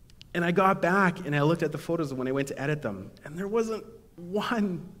 And I got back, and I looked at the photos when I went to edit them, and there wasn't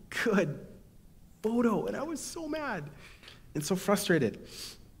one good photo, and I was so mad and so frustrated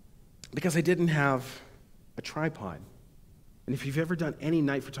because I didn't have a tripod. And if you've ever done any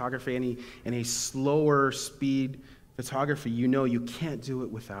night photography, any slower speed photography, you can't do it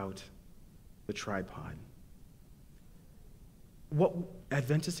without the tripod. What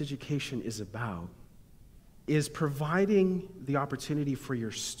Adventist education is about is providing the opportunity for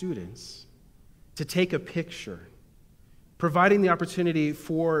your students to take a picture, providing the opportunity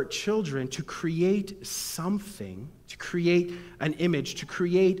for children to create something, to create an image, to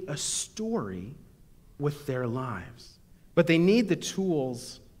create a story with their lives. But they need the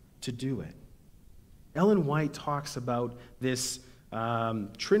tools to do it. Ellen White talks about this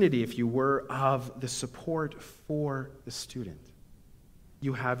trinity, if you were, of the support for the student.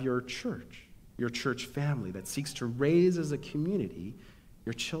 You have your church family that seeks to raise as a community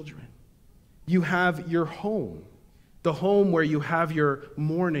your children. You have your home, the home where you have your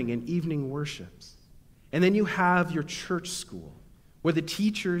morning and evening worships. And then you have your church school, where the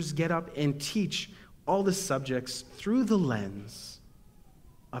teachers get up and teach all the subjects through the lens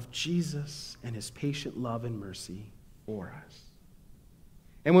of Jesus and his patient love and mercy for us.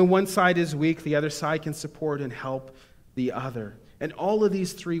 And when one side is weak, the other side can support and help the other. And all of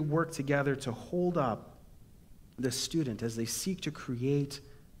these three work together to hold up the student as they seek to create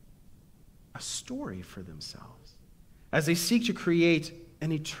a story for themselves, as they seek to create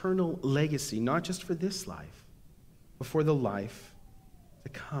an eternal legacy, not just for this life, but for the life to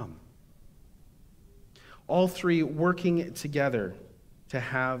come. All three working together to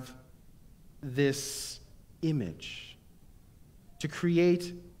have this image, to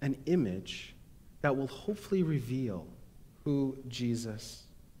create an image that will hopefully reveal who Jesus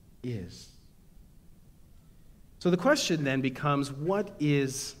is. So the question then becomes, what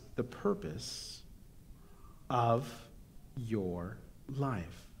is the purpose of your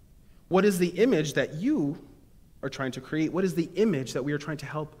life? What is the image that you are trying to create? What is the image that we are trying to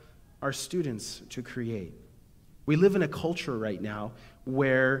help our students to create? We live in a culture right now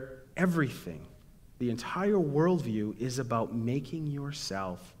where everything, the entire worldview, is about making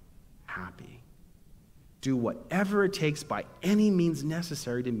yourself happy. Do whatever it takes by any means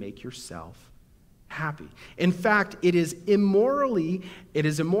necessary to make yourself happy. In fact, it is immoral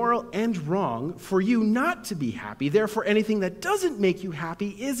and wrong for you not to be happy. Therefore, anything that doesn't make you happy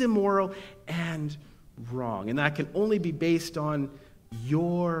is immoral and wrong. And that can only be based on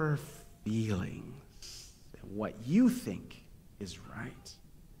your feelings and what you think is right.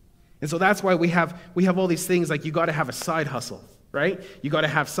 And so that's why we have all these things like you got to have a side hustle, right? You got to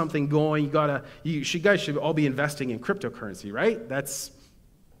have something going. You guys should all be investing in cryptocurrency, right?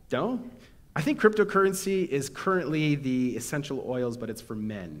 No? I think cryptocurrency is currently the essential oils, but it's for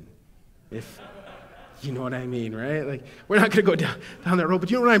men. If you know what I mean, right? Like, we're not going to go down that road,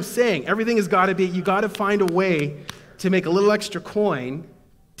 but you know what I'm saying? Everything has got to be, you got to find a way to make a little extra coin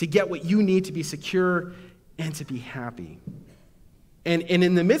to get what you need to be secure and to be happy. And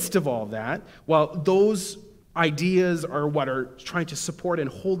in the midst of all that, while those ideas are what are trying to support and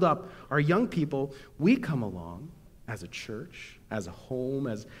hold up our young people, we come along as a church, as a home,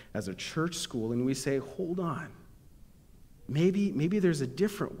 as a church school, and we say, hold on. Maybe there's a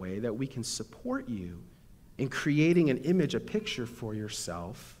different way that we can support you in creating an image, a picture for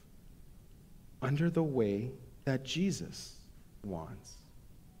yourself under the way that Jesus wants.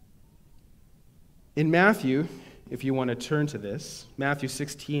 In Matthew, if you want to turn to this, Matthew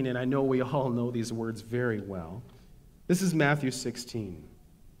 16, and I know we all know these words very well. This is Matthew 16,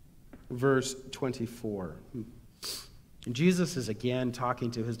 verse 24. And Jesus is again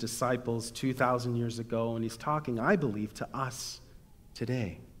talking to his disciples 2,000 years ago, and he's talking, I believe, to us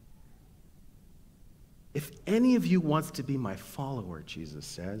today. If any of you wants to be my follower, Jesus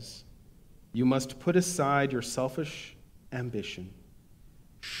says, you must put aside your selfish ambition,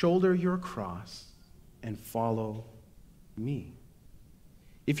 shoulder your cross, and follow me.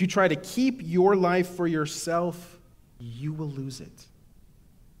 If you try to keep your life for yourself, you will lose it.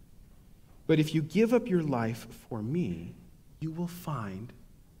 But if you give up your life for me, you will find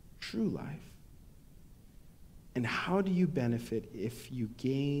true life. And how do you benefit if you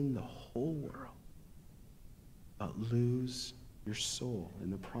gain the whole world, but lose your soul in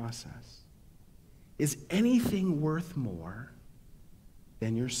the process? Is anything worth more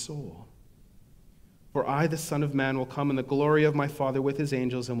than your soul? For I, the Son of Man, will come in the glory of my Father with his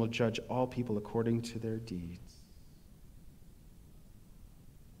angels and will judge all people according to their deeds.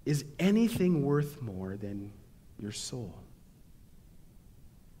 Is anything worth more than your soul?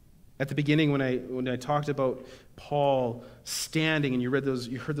 At the beginning, when I talked about Paul standing, and you heard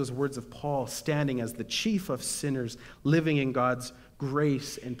those words of Paul standing as the chief of sinners, living in God's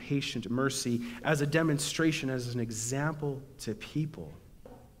grace and patient mercy as a demonstration, as an example to people.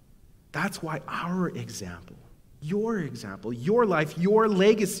 That's why our example, your life, your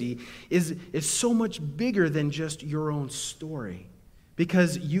legacy is so much bigger than just your own story.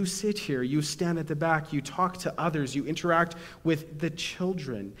 Because you sit here, you stand at the back, you talk to others, you interact with the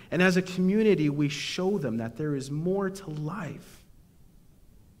children. And as a community, we show them that there is more to life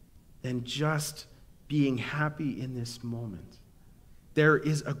than just being happy in this moment. There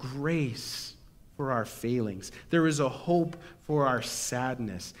is a grace for our failings. There is a hope for our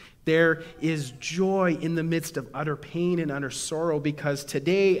sadness. There is joy in the midst of utter pain and utter sorrow, because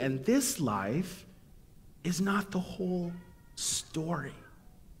today and this life is not the whole story.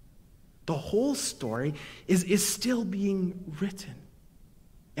 The whole story is still being written.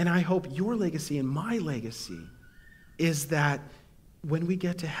 And I hope your legacy and my legacy is that when we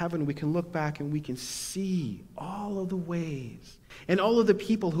get to heaven, we can look back and we can see all of the ways and all of the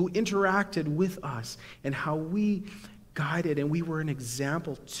people who interacted with us and how we guided and we were an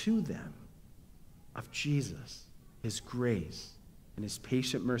example to them of Jesus, his grace, and his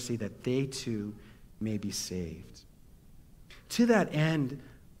patient mercy, that they too may be saved. To that end,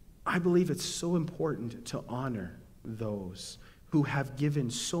 I believe it's so important to honor those who have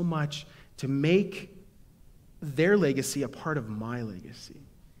given so much to make their legacy a part of my legacy.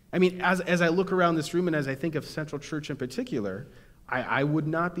 I mean, as I look around this room and as I think of Central Church in particular, I would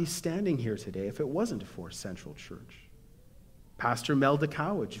not be standing here today if it wasn't for Central Church. Pastor Mel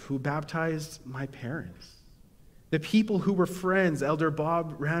DeCowage, who baptized my parents. The people who were friends, Elder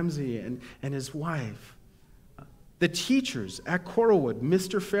Bob Ramsey and his wife. The teachers at Coralwood,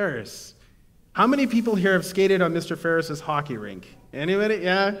 Mr. Ferris. How many people here have skated on Mr. Ferris's hockey rink? Anybody?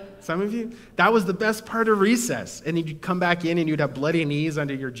 Yeah? Some of you? That was the best part of recess. And you'd come back in and you'd have bloody knees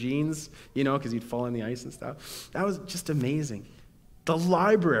under your jeans, because you'd fall on the ice and stuff. That was just amazing. The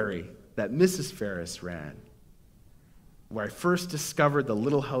library that Mrs. Ferris ran, where I first discovered the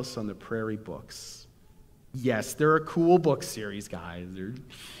Little House on the Prairie books. Yes, they're a cool book series, guys. They're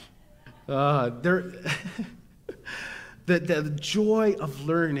the joy of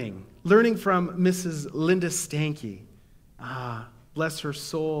learning learning from Mrs. Linda Stanky. Bless her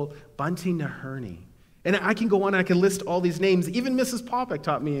soul, Bunty Naherney. And I can go on, I can list all these names. Even Mrs. Popek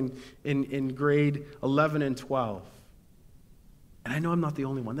taught me in grade 11 and 12. And I know I'm not the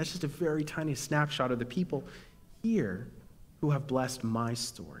only one. That's just a very tiny snapshot of the people here who have blessed my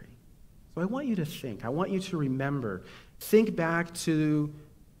story. So I want you to think. I want you to remember. Think back to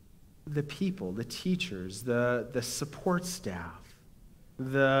the people, the teachers, the support staff,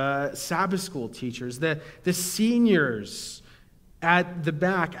 the Sabbath school teachers, the seniors at the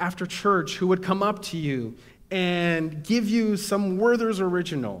back after church who would come up to you and give you some Werther's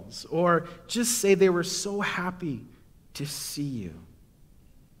Originals or just say they were so happy to see you.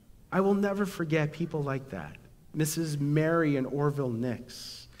 I will never forget people like that. Mrs. Mary and Orville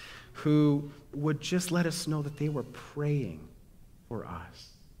Nix, who would just let us know that they were praying for us.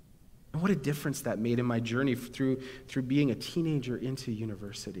 And what a difference that made in my journey through being a teenager into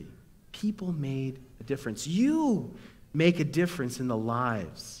university. People made a difference. You make a difference in the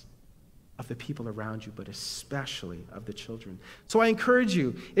lives of the people around you, but especially of the children. So I encourage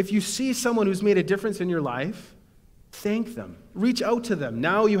you, if you see someone who's made a difference in your life, thank them. Reach out to them.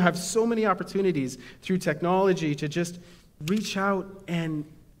 Now you have so many opportunities through technology to just reach out and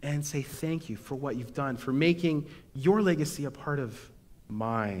say thank you for what you've done, for making your legacy a part of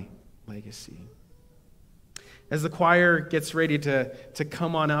my legacy. As the choir gets ready to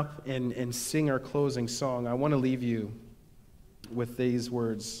come on up and sing our closing song, I want to leave you with these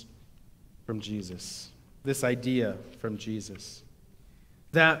words from Jesus, this idea from Jesus,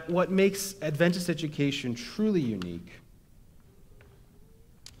 that what makes Adventist education truly unique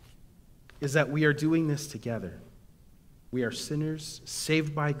is that we are doing this together. We are sinners,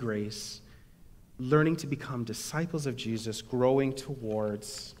 saved by grace, learning to become disciples of Jesus, growing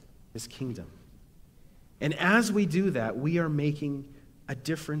towards his kingdom. And as we do that, we are making a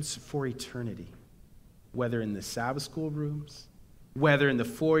difference for eternity, whether in the Sabbath school rooms, whether in the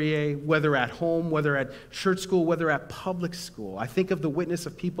foyer, whether at home, whether at church school, whether at public school. I think of the witness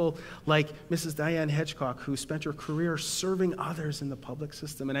of people like Mrs. Diane Hedgecock, who spent her career serving others in the public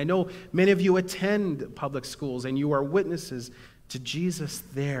system. And I know many of you attend public schools, and you are witnesses to Jesus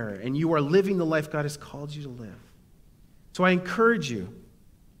there, and you are living the life God has called you to live. So I encourage you,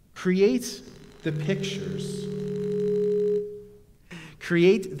 create the pictures.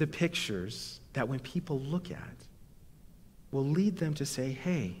 Create the pictures that when people look at, will lead them to say,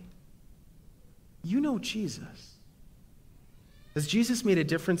 hey, you know Jesus. Has Jesus made a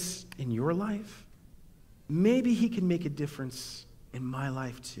difference in your life? Maybe he can make a difference in my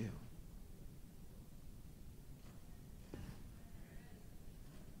life too.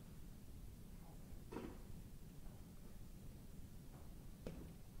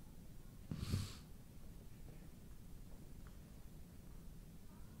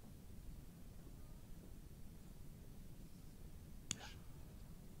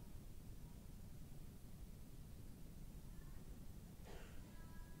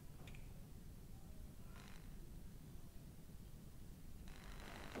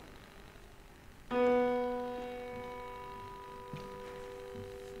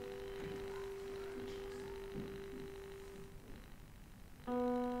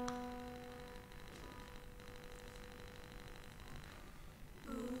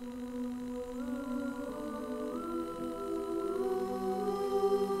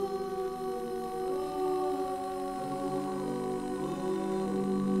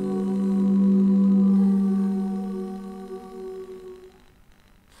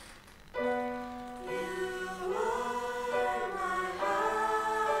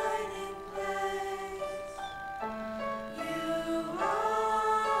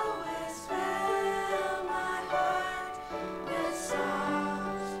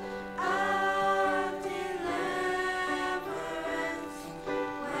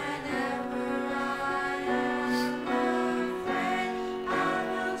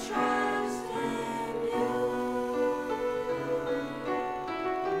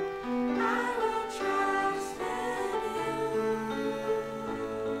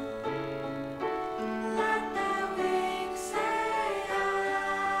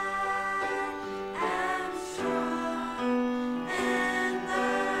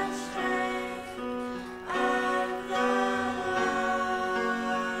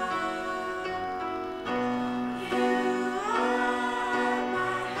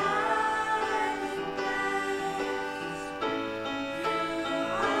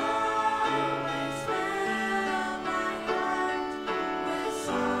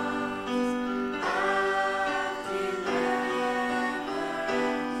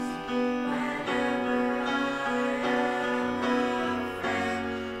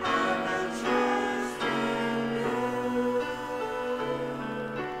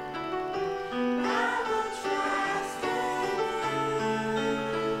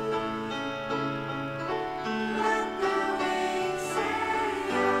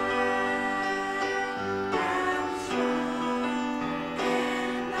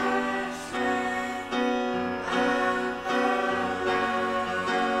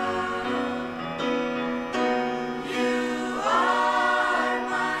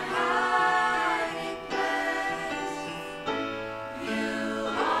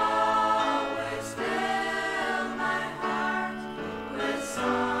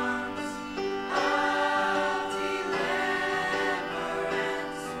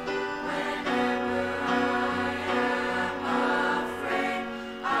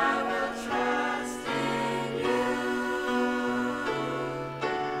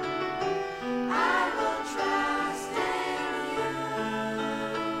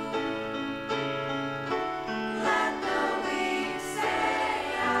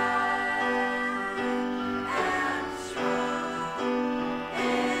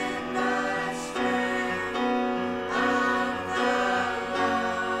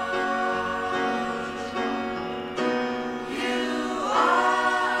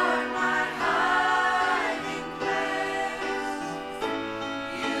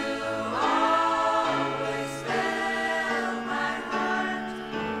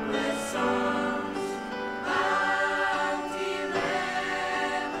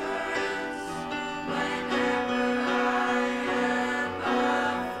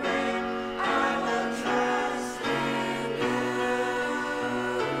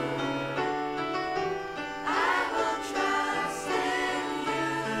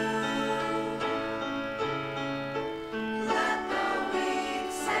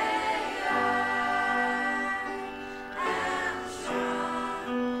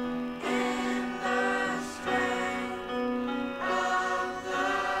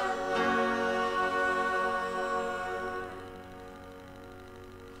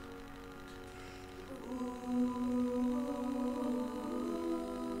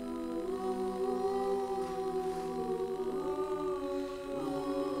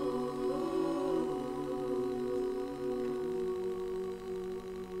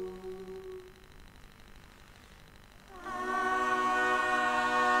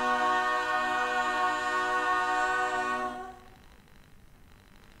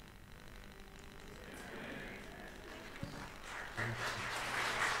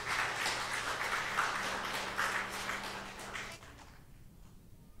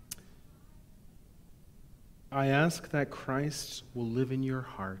 I ask that Christ will live in your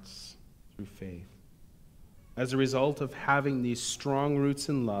hearts through faith. As a result of having these strong roots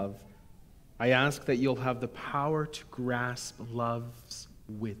in love, I ask that you'll have the power to grasp love's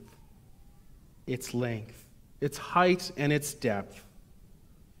width, its length, its height, and its depth,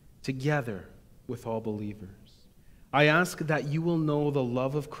 together with all believers. I ask that you will know the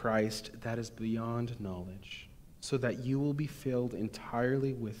love of Christ that is beyond knowledge, so that you will be filled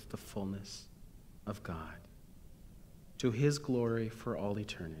entirely with the fullness of God, to his glory for all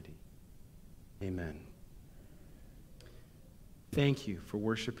eternity. Amen. Thank you for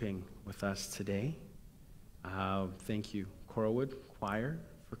worshiping with us today. Thank you, Coralwood Choir,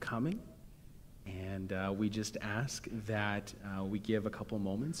 for coming. And we just ask that we give a couple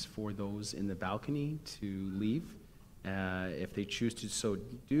moments for those in the balcony to leave, if they choose to so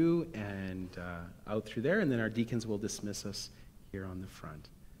do, and out through there. And then our deacons will dismiss us here on the front.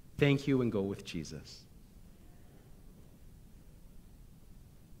 Thank you, and go with Jesus.